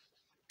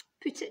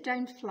 put it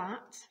down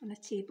flat on a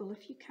table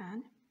if you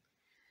can,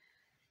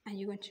 and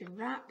you're going to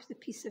wrap the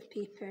piece of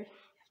paper. You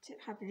have to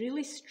have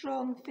really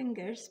strong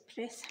fingers,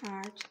 press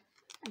hard,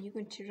 and you're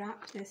going to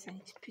wrap this. I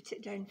need to put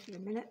it down for a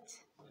minute.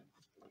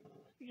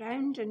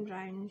 Round and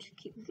round,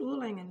 keep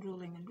rolling and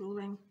rolling and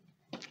rolling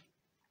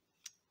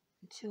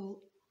until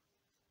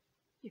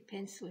your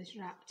pencil is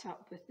wrapped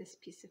up with this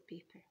piece of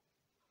paper.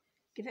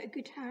 Give it a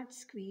good hard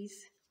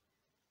squeeze,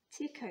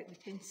 take out the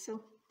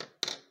pencil.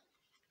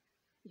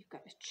 You've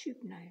got a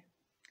tube now.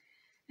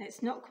 Now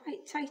it's not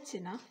quite tight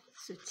enough,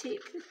 so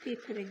take the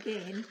paper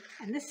again,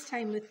 and this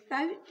time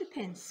without the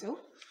pencil,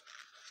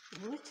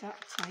 roll it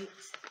up tight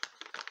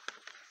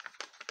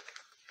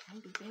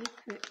and be very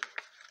quick.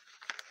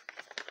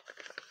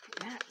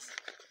 That.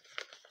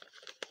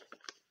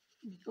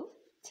 There you go.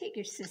 Take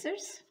your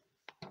scissors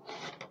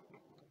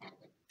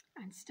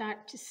and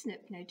start to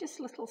snip. Now, just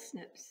little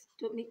snips.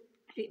 Don't make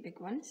great big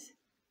ones.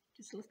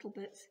 Just little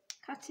bits.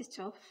 Cut it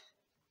off.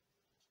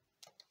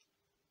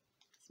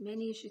 As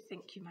many as you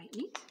think you might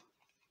need.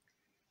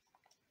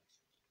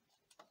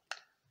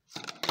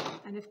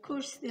 And of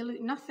course, they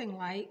look nothing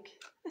like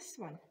this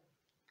one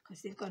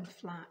because they've gone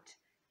flat.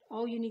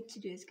 All you need to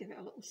do is give it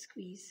a little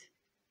squeeze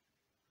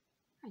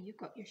and you've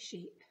got your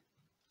shape.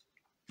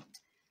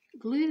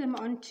 Glue them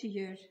onto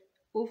your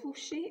oval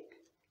shape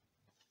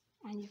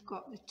and you've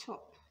got the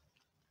top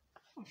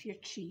of your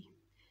tree.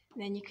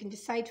 And then you can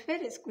decide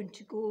where it's going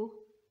to go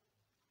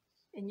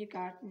in your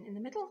garden, in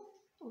the middle,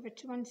 over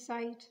to one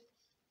side,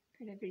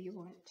 wherever you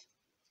want.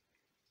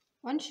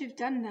 Once you've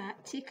done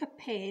that, take a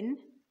pen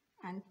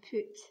and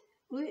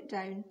glue it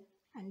down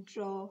and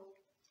draw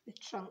the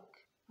trunk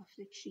of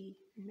the tree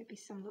and maybe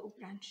some little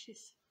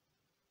branches.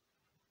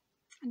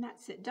 And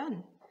that's it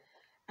done.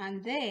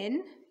 And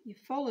then you've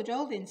followed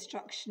all the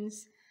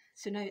instructions,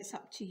 so now it's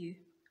up to you.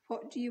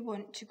 What do you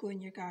want to go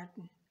in your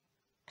garden?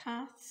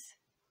 Paths,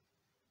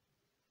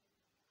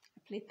 a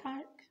play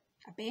park,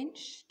 a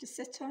bench to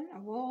sit on, a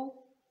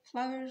wall,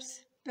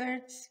 flowers,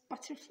 birds,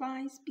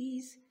 butterflies,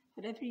 bees,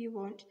 whatever you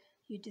want,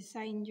 you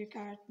design your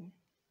garden.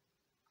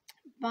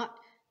 But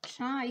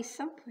try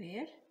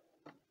somewhere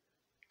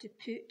to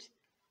put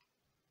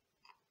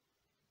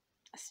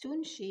a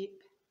stone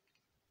shape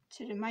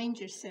to remind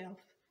yourself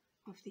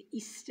of the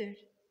Easter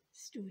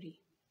story.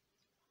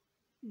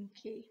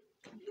 Okay,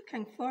 I'm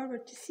looking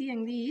forward to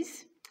seeing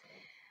these.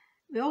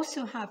 We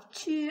also have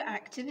 2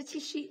 activity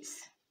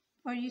sheets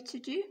for you to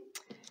do.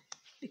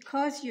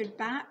 Because you're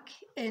back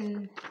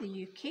in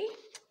the UK,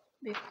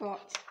 we've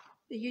got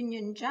the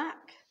Union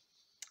Jack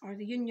or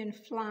the Union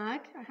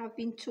flag. I have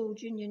been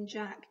told Union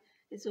Jack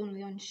is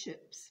only on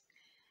ships.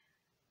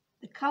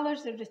 The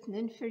colours are written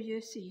in for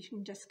you, so you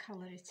can just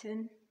colour it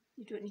in.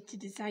 You don't need to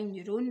design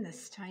your own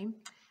this time.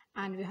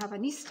 And we have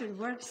an Easter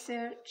word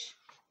search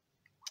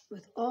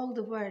with all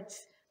the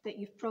words that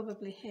you've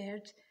probably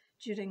heard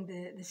during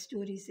the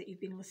stories that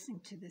you've been listening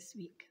to this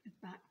week with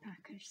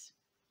Backpackers.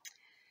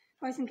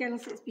 Boys and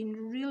girls, it's been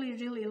really,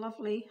 really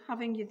lovely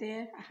having you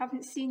there. I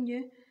haven't seen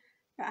you,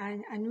 but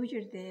I know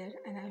you're there,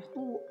 and I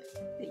hope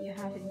that you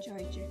have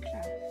enjoyed your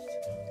craft.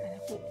 And I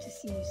hope to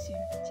see you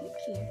soon.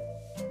 Take care.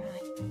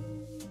 Bye.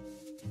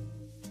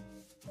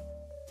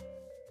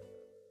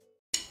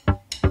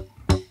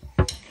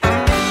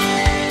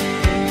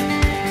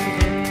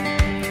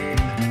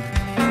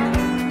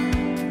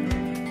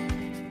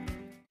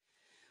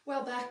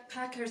 Well,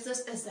 Backpackers,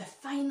 this is the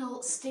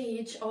final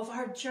stage of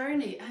our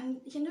journey, and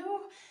you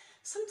know,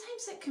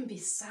 sometimes it can be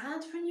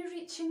sad when you're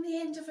reaching the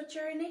end of a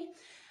journey.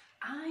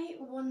 I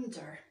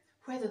wonder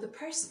whether the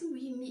person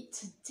we meet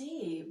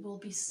today will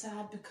be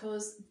sad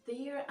because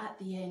they're at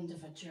the end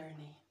of a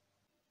journey.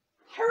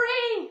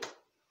 Hooray!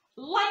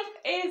 Life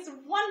is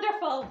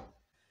wonderful!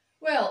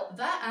 Well,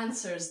 that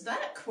answers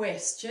that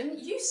question.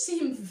 You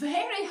seem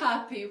very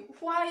happy.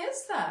 Why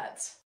is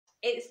that?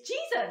 It's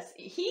Jesus.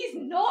 He's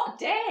not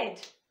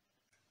dead.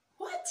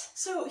 What?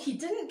 So he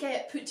didn't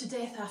get put to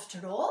death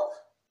after all?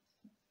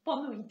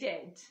 Well, no, he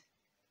did.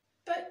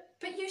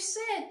 But you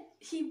said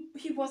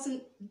he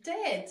wasn't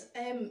dead.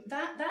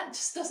 That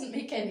just doesn't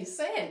make any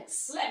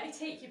sense. Let me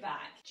take you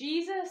back.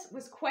 Jesus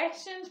was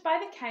questioned by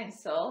the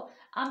council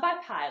and by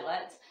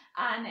Pilate,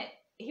 and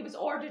he was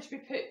ordered to be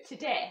put to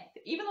death,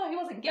 even though he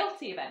wasn't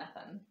guilty of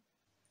anything.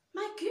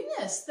 My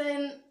goodness,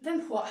 then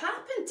what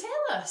happened?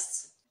 Tell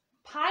us.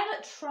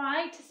 Pilate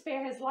tried to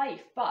spare his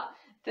life, but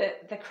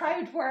the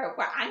crowd were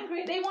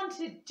angry. They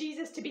wanted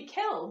Jesus to be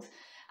killed.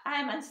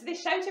 And so they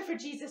shouted for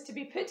Jesus to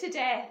be put to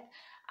death.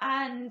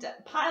 And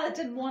Pilate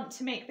didn't want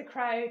to make the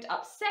crowd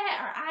upset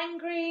or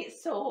angry,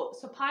 so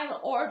Pilate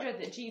ordered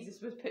that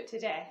Jesus was put to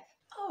death.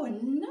 Oh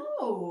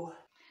no!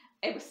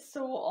 It was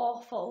so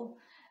awful.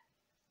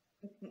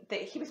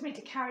 That he was made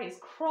to carry his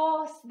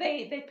cross.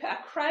 They put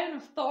a crown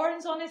of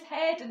thorns on his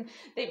head, and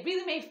they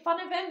really made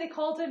fun of him. They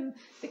called him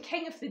the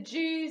King of the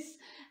Jews.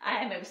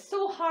 It was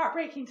so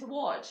heartbreaking to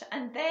watch.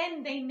 And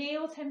then they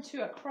nailed him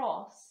to a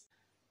cross.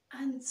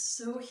 And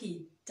so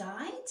he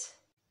died?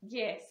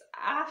 Yes,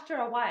 after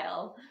a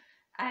while.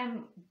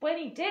 When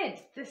he did,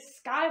 the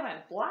sky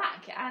went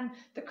black, and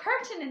the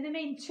curtain in the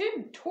main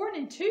tomb torn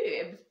in two.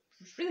 It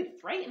was really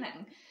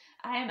frightening.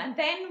 And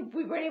then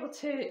we were able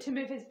to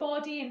move his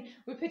body, and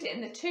we put it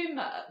in the tomb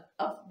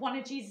of one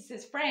of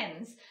Jesus's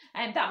friends,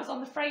 and that was on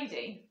the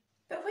Friday.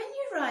 But when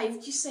you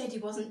arrived, you said he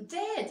wasn't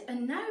dead,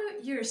 and now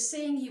you're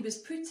saying he was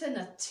put in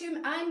a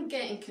tomb. I'm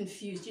getting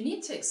confused. You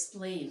need to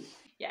explain.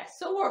 Yeah,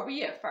 so were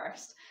we at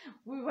first.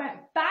 We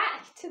went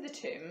back to the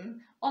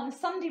tomb on the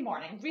Sunday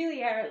morning,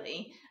 really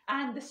early,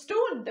 and the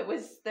stone that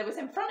was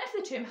in front of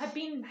the tomb had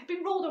been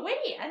rolled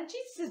away, and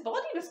Jesus'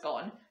 body was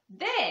gone.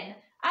 Then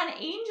an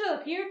angel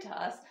appeared to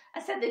us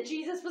and said that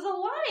Jesus was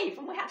alive,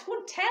 and we had to go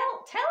and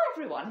tell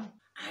everyone.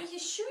 Are you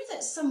sure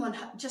that someone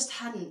just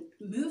hadn't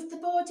moved the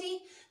body?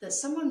 That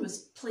someone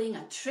was playing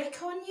a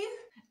trick on you?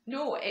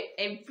 No,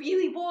 it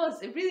really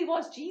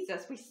was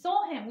Jesus. We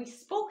saw him, we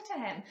spoke to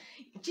him.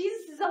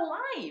 Jesus is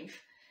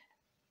alive.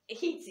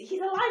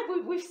 He's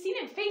alive. We've seen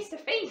him face to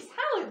face.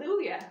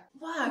 Hallelujah.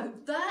 Wow,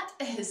 that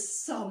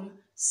is some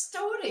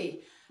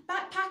story.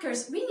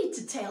 Backpackers, we need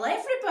to tell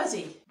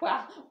everybody.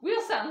 Well,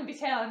 we'll certainly be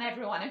telling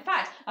everyone. In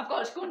fact, I've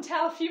got to go and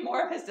tell a few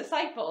more of his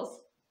disciples.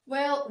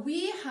 Well,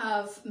 we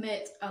have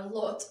met a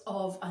lot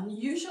of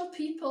unusual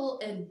people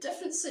in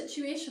different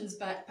situations,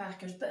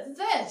 backpackers, but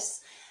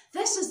this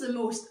is the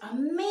most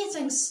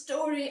amazing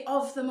story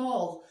of them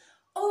all.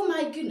 Oh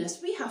my goodness,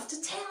 we have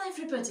to tell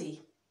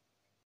everybody.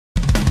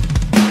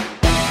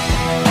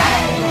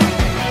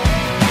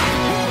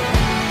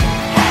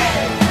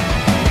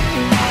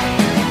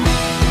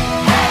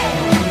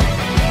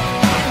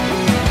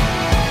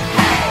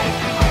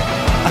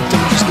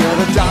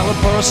 A dollar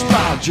for a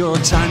spot, you're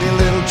a tiny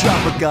little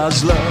drop of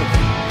God's love.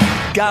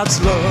 God's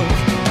love.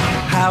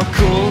 How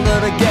cool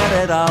that I get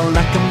it all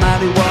like a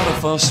mighty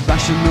waterfall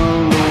splashing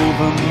all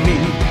over me.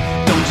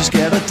 Don't just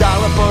get a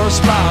dollar for a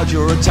spot,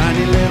 you're a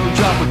tiny little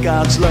drop of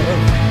God's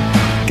love.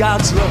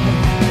 God's love.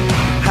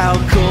 How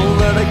cool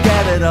that I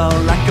get it all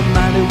like a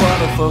mighty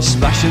waterfall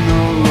splashing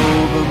all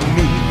over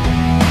me.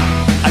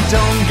 I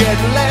don't get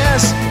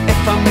less if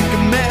I make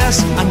a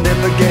mess. I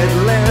never get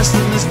less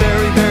than this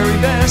very, very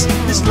best.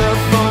 This love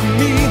for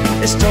me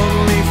is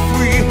totally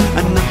free,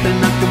 and nothing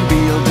I can be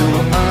will do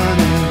or earn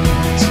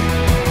it.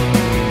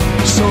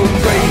 So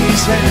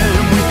praise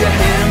Him with your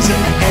hands in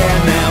the air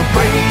now.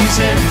 Praise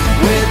Him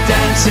with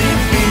dancing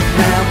feet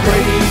now.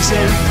 Praise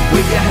Him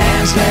with your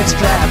hands, let's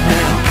clap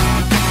now.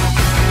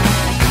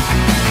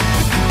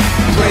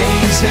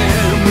 Praise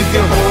Him with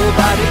your whole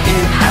body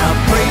in out.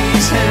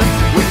 Praise Him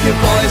with your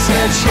voice,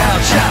 let's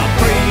shout, shout.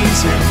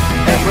 Praise Him,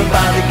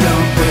 everybody go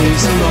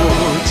praise the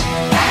Lord.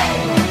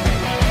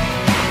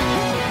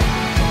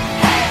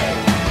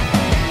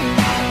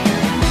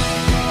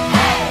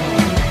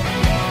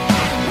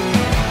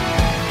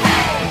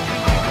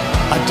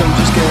 I don't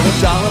just get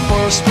a dollar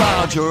for a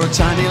splodge, you're a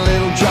tiny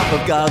little drop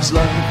of God's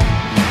love.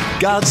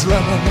 God's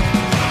love.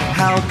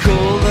 How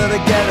cool that I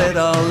get it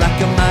all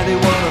like a mighty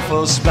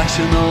waterfall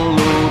splashing all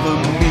over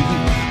me.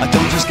 I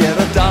don't just get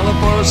a dollar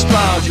for a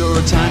splodge, you're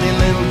a tiny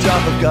little drop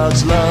of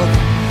God's love.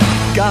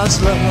 God's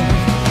love.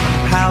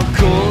 How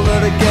cool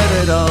that I get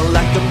it all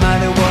like a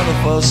mighty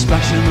waterfall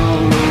splashing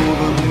all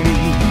over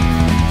me.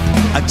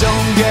 I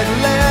don't get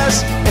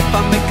less if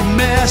I make a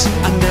mess.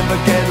 I never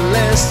get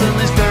less than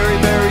His very,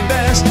 very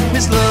best.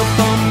 His love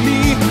for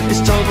me is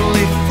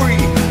totally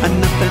free, and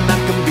nothing I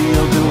can be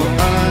will do or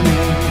earn it.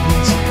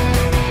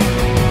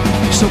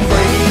 So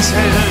praise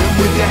Him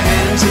with your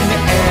hands in the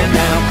air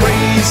now.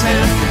 Praise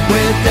Him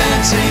with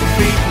dancing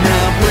feet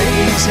now.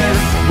 Praise Him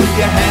with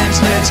your hands,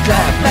 let's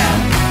clap now.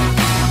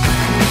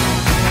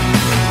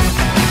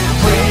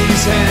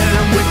 Praise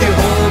Him with your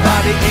whole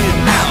body in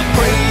out.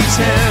 Praise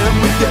Him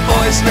with your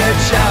voice,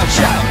 let's shout,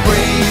 shout.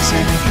 Praise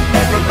Him,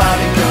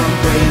 everybody come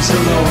praise the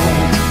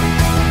Lord.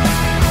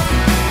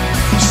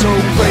 So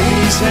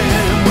praise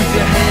Him with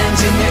your hands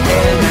in the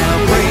air now.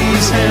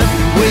 Praise Him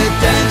with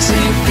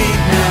dancing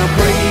feet now.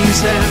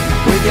 Praise Him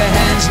with your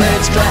hands,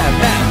 let's clap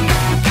now.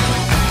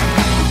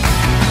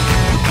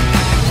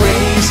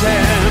 Praise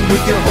Him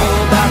with your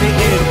whole body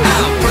in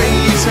out.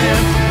 Praise Him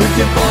with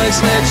your voice,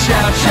 let's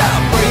shout,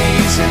 shout.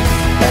 Praise Him,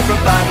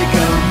 everybody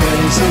come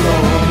praise the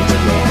Lord.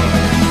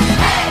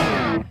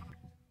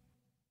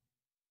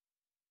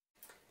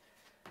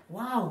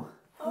 Wow.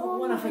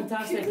 What a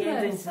fantastic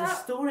ending to the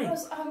story. That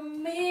was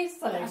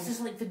amazing. This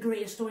is like the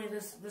greatest story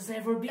there's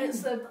ever been.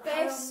 It's the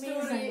best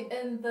story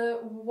in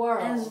the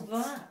world. Is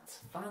that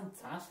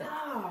fantastic?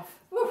 Ah,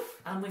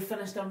 woof. And we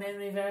finished our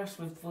memory verse.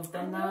 We've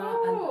done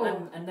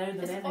that, and now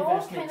the memory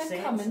verse makes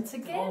sense. Coming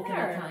together. It all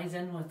kind of ties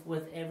in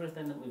with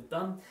everything that we've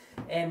done.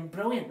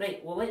 Brilliant.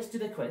 Right. Well, let's do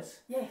the quiz.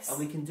 Yes. And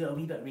we can do a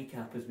wee bit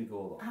recap as we go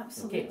along.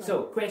 Absolutely. Okay.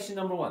 So, question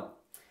number 1: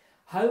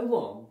 how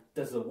long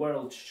does the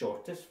world's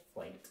shortest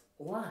flight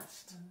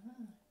last?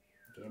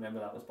 Okay, remember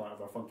that was part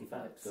of our funky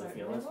fact, so if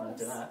you're listening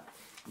to that,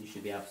 you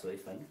should be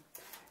absolutely fine.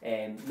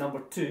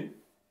 Number 2,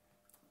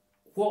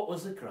 what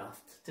was the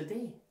craft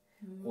today?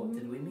 What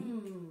did we make?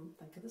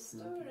 Think of the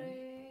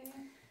story.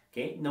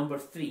 Okay, number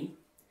 3,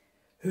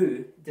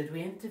 who did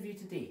we interview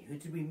today? Who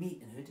did we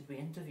meet and who did we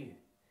interview?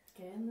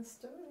 Again, the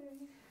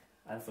story.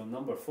 And from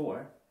number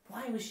 4,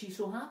 why was she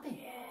so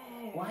happy?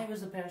 Yeah. Why was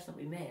the person that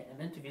we met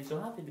and interviewed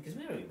so happy? Because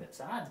we were a wee bit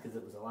sad because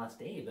it was the last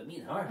day, but me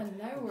and her. And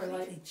now we're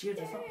like, cheered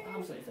us up.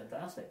 Absolutely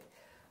fantastic.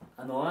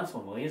 And the last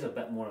one, well, here's a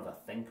bit more of a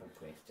thinker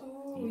question.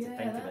 oh you need to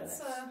think about that's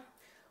this.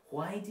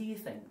 Why do you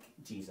think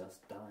Jesus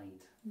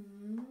died?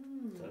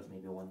 So that's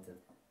maybe one to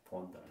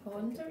ponder.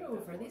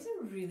 Over. These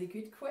are really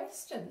good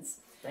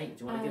questions. Right,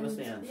 do you want to give us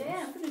the answers?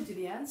 Yeah, I'm going to do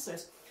the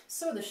answers.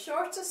 So the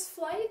shortest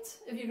flight,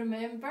 if you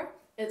remember,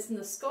 it's in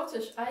the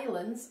Scottish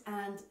Islands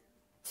and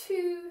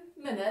 2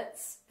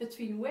 minutes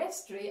between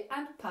Westray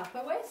and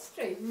Papa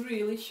Westray.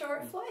 Really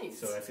short flight.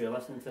 So if you're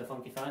listening to the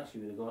Funky Facts,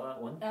 you would have got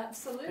that one.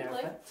 Absolutely.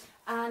 Perfect.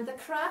 And the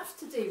craft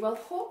today, well,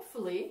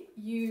 hopefully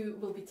you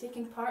will be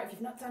taking part. If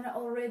you've not done it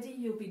already,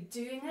 you'll be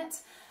doing it.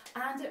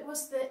 And it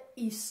was the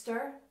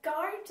Easter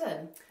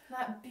garden,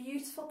 that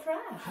beautiful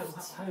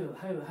craft.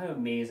 How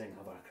amazing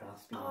have our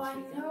crafts been Oh, this I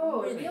week?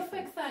 know. Really Real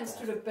big thanks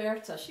to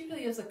Roberta. She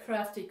really is a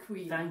crafty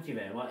queen. Thank you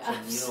very much.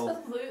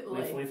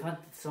 Absolutely. And, we've had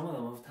some of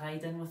them have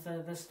tied in with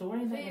the story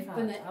that They've we've had.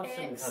 been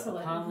Absolutely. excellent.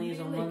 We've had the Panleys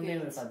on really Monday,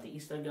 good. we've had the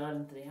Easter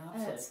garden today.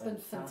 Absolutely It's been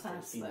fantastic.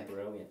 It's been fantastic.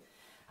 brilliant.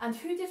 And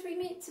who did we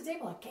meet today?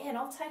 Well, again,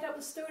 I'll tie up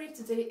the story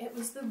today. It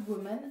was the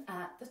woman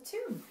at the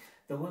tomb.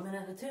 The woman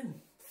at the tomb.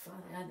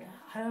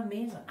 How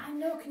amazing. I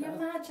know, can you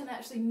imagine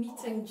actually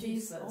meeting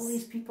Jesus? All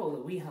these people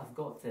that we have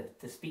got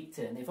to speak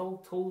to, and they've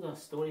all told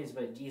us stories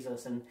about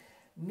Jesus and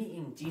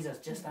meeting Jesus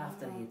just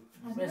after he'd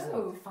risen.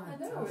 I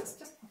know, it's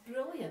just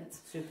brilliant.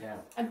 Superb.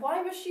 And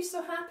why was she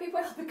so happy?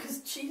 Well, because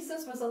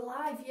Jesus was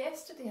alive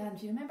yesterday, and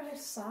do you remember how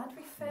sad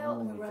we felt?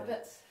 No, we were a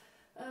bit...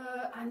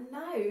 and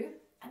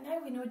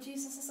now we know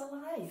Jesus is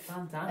alive.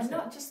 Fantastic. And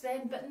not just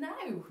then, but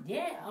now.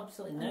 Yeah,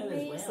 absolutely, now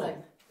Amazing. as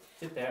well.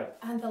 Superb.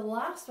 And the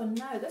last one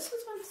now, this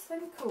was one to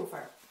think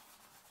over.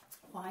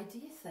 Why do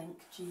you think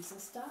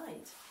Jesus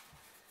died?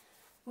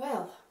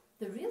 Well,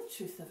 the real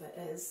truth of it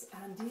is,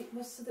 Andy, it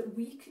was so that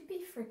we could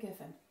be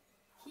forgiven.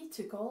 He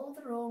took all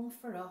the wrong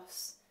for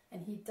us,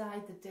 and he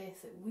died the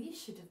death that we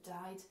should have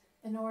died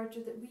in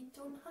order that we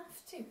don't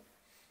have to.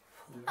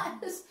 Yeah.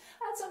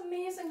 That's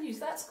amazing news.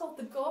 That's called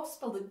the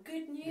gospel, the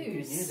good news. The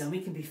good news, and we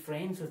can be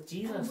friends with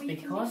Jesus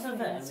because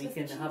of it, and we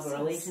can have a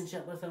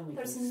relationship with him.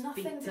 There's can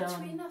nothing speak to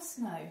between him, us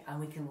now. and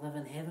we can live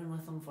in heaven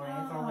with him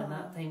forever when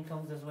that time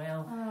comes as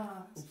well.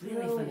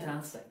 Really brilliant.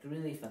 fantastic,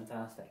 really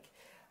fantastic.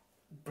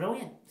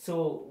 Brilliant.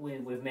 So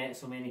we've met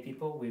so many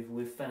people.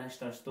 We've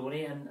finished our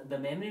story, and the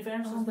memory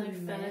verse is now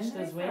finished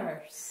as well.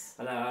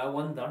 And I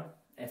wonder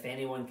if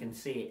anyone can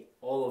say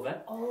all of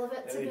it. All of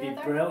it together. It would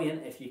be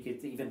brilliant if you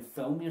could even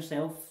film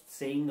yourself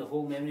saying the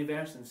whole memory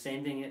verse and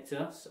sending it to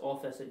us,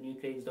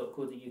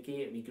 office@newcraigs.co.uk.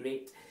 It'd be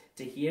great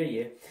to hear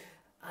you.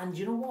 And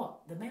you know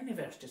what? The memory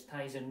verse just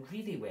ties in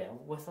really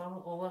well with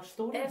all our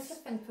stories.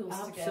 Everything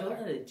pulls together.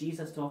 Absolutely.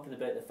 Jesus talking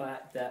about the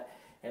fact that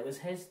it was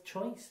his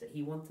choice, that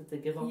he wanted to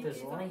give up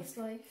his life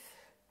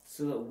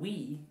so that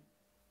we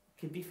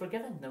could be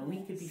forgiven, and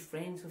we could be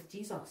friends with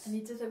Jesus. And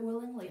he did it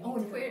willingly.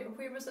 And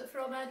where was it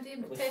from, Andy?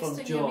 It was Testing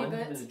from John. you a wee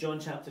bit. It was John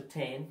chapter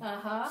 10,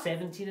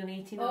 17 and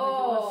 18.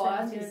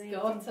 Andy's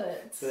got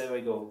it. So there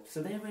we go.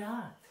 So there we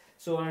are.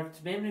 So our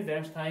memory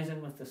verse ties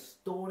in with the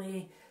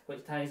story,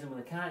 which ties in with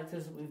the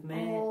characters that we've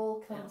met.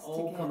 All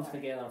comes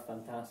together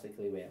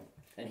fantastically well.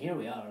 And here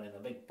we are in a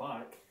big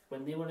park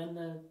when they were in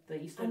the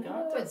Easter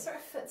garden. It sort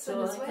of fits so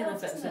in as that well. kind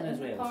of fits in as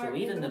well. So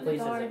even the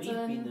places that we've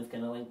been, they've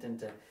kind of linked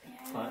into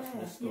parts of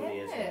the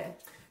story as well.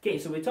 Okay,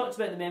 so we talked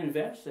about the memory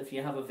verse. If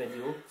you have a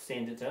video,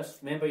 send it to us.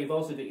 Remember, you've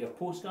also got your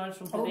postcards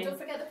from today. Oh, don't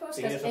forget the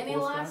postcards. Any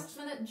last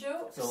minute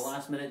jokes? So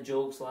last minute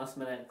jokes, last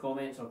minute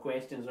comments or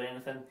questions or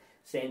anything,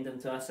 send them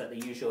to us at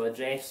the usual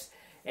address.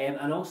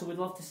 And also we'd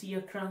love to see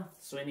your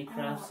crafts. So any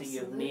crafts that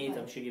you've made,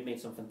 I'm sure you've made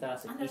some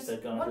fantastic Easter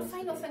gardens.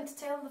 One final thing to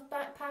tell the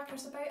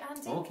backpackers about,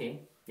 Andy. Okay,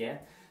 yeah.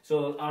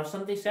 So our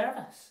Sunday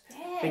service.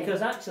 Yeah.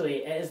 Because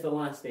actually it is the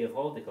last day of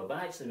Holiday Club.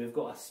 Actually we've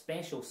got a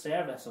special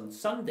service on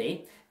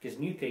Sunday, because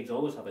Newcraigs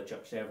always have a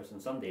church service on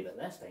Sunday, but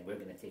this time we're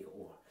going to take it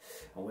over.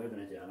 And we're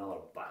going to do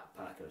another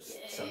Backpackers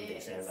Sunday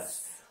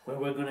service, where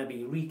we're going to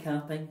be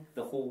recapping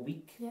the whole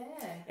week. Yeah.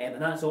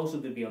 And that's also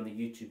going to be on the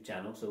YouTube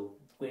channel, so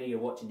where you're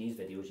watching these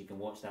videos you can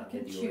watch that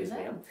video as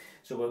well.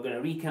 So we're going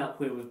to recap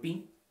where we've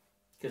been,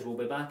 because we'll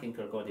be back in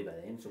Kirkcaldy by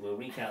then, so we'll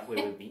recap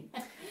where we've been.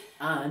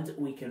 And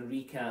we can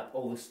recap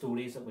all the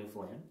stories that we've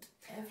learned.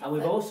 And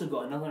we've also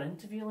got another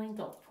interview lined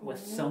up with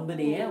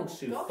somebody else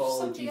who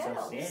followed Jesus.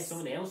 Yeah,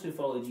 somebody else who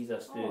followed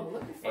Jesus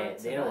through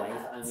their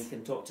life, and we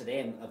can talk to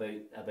them about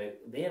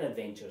their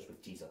adventures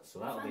with Jesus. So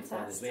that'll be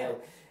fun as well.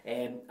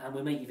 And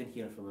we might even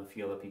hear from a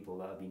few other people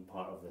that have been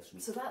part of this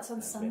week. So that's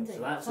on Sunday.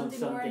 So that's on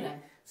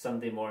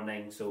Sunday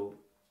morning. So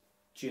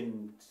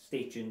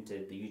stay tuned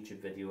to the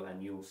YouTube video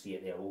and you'll see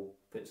it there. We'll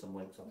put some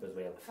links up as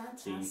well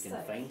so you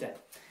can find it.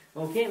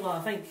 Okay, well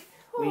I think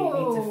we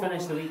need to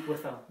finish the week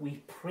with a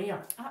wee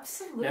prayer.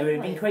 Absolutely. Now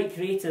we've been quite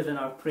creative in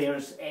our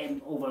prayers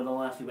over the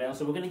last few weeks,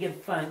 so we're going to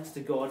give thanks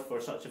to God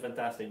for such a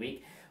fantastic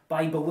week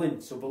by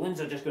balloons. So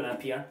balloons are just going to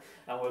appear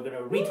and we're going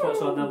to read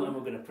what's on them and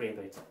we're going to pray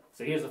about it.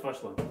 So here's the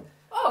first one.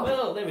 Oh,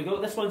 well, there we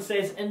go. This one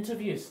says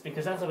interviews,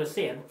 because as I was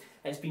saying,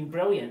 it's been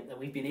brilliant that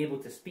we've been able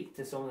to speak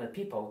to some of the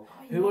people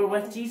who were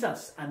with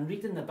Jesus, and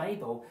reading the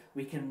Bible,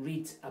 we can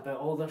read about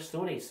all their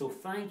stories. So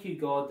thank you,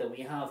 God, that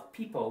we have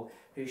people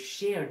who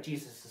share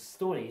Jesus'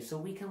 stories so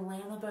we can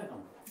learn about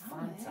them.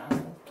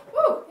 Fantastic.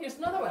 Oh, here's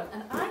another one,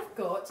 and I've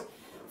got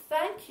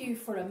thank you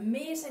for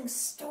amazing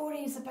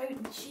stories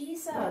about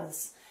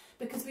Jesus.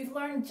 Because we've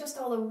learned just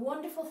all the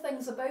wonderful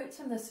things about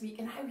him this week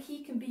and how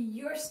he can be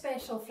your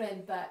special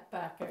friend,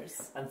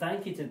 backpackers. And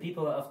thank you to the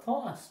people that have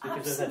taught us,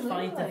 because there's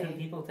 5 different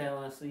people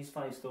telling us these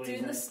 5 stories.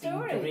 Doing the it's been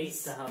great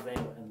to have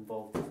them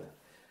involved with it.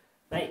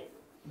 Right,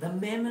 the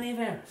memory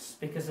verse,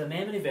 because the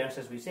memory verse,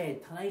 as we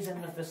said, ties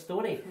in with the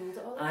story.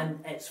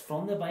 And it's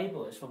from the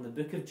Bible, it's from the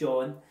book of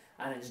John,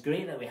 and it's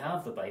great that we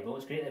have the Bible,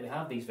 it's great that we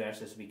have these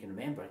verses we can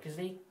remember, because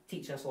they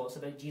teach us lots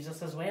about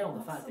Jesus as well,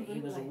 the fact that he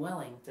was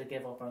willing to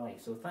give up our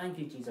life. So thank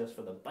you, Jesus,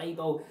 for the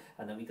Bible,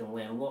 and that we can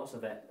learn lots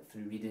of it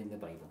through reading the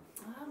Bible.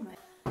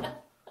 Amen.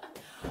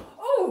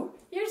 Oh,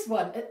 here's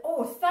one.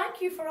 Oh,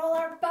 thank you for all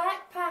our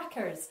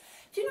backpackers.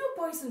 Do you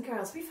know, boys and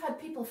girls, we've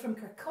had people from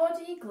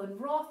Kirkcaldy,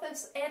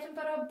 Glenrothes,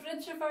 Edinburgh,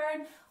 Bridge of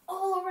Erne,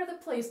 all over the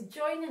place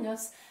joining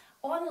us.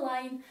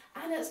 online,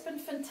 and it's been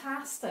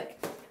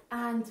fantastic.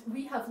 And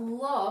we have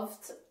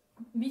loved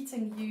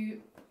meeting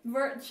you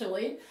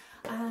virtually.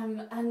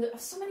 And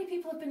so many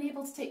people have been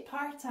able to take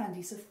part,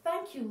 Andy. So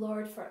thank you,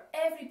 Lord, for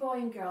every boy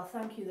and girl.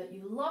 Thank you that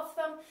you love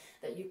them,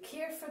 that you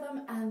care for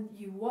them, and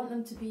you want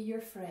them to be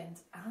your friend.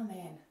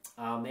 Amen.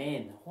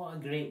 Amen. What a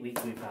great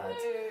week we've had.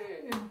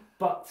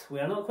 But we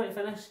are not quite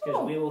finished,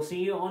 because we will see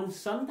you on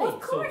Sunday. Of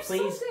course, so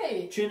please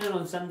Sunday. Tune in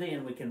on Sunday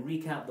and we can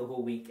recap the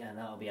whole week, and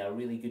that'll be a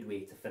really good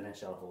way to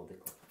finish our holiday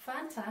club.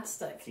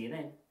 Fantastic. See you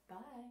then. Bye.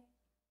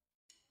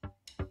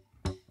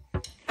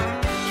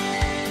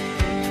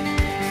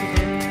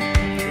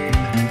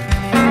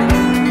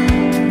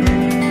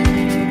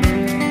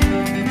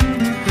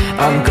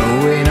 I'm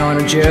going on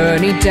a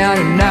journey down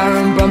a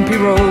narrow and bumpy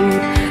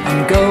road.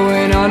 I'm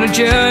going on a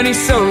journey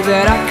so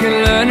that I can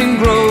learn and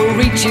grow.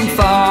 Reaching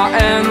far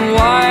and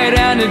wide,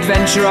 and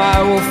adventure I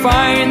will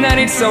find that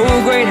it's so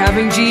great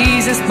having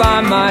Jesus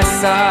by my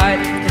side.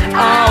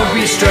 I'll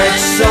be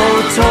stretched so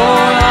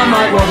tall, I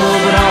might wobble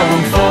but I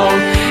won't fall.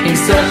 In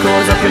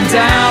circles up and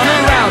down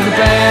around the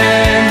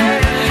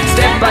bend.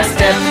 Step by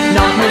step,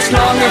 not much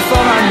longer, for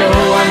I know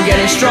I'm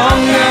getting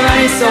stronger, and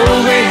it's so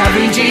great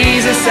having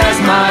Jesus as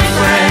my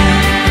friend.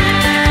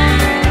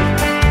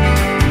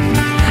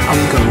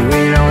 I'm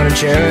going on a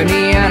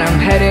journey and I'm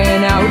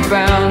heading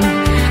outbound.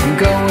 I'm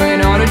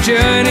going on a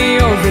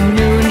journey over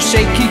new and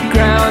shaky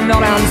ground.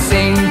 Not on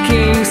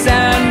sinking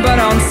sand,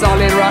 but on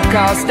solid rock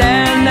I'll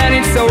stand, and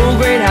it's so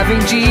great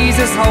having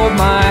Jesus hold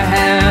my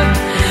hand.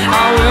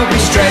 I will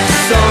be stretched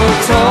so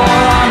tall,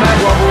 I might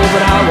wobble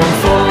but I won't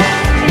fall.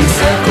 In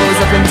circles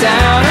up and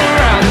down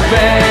around the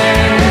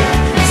bend.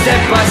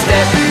 Step by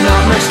step,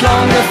 not much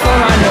longer, for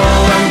I know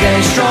I'm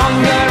getting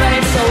stronger, and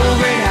it's so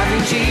great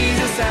having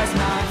Jesus as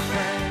my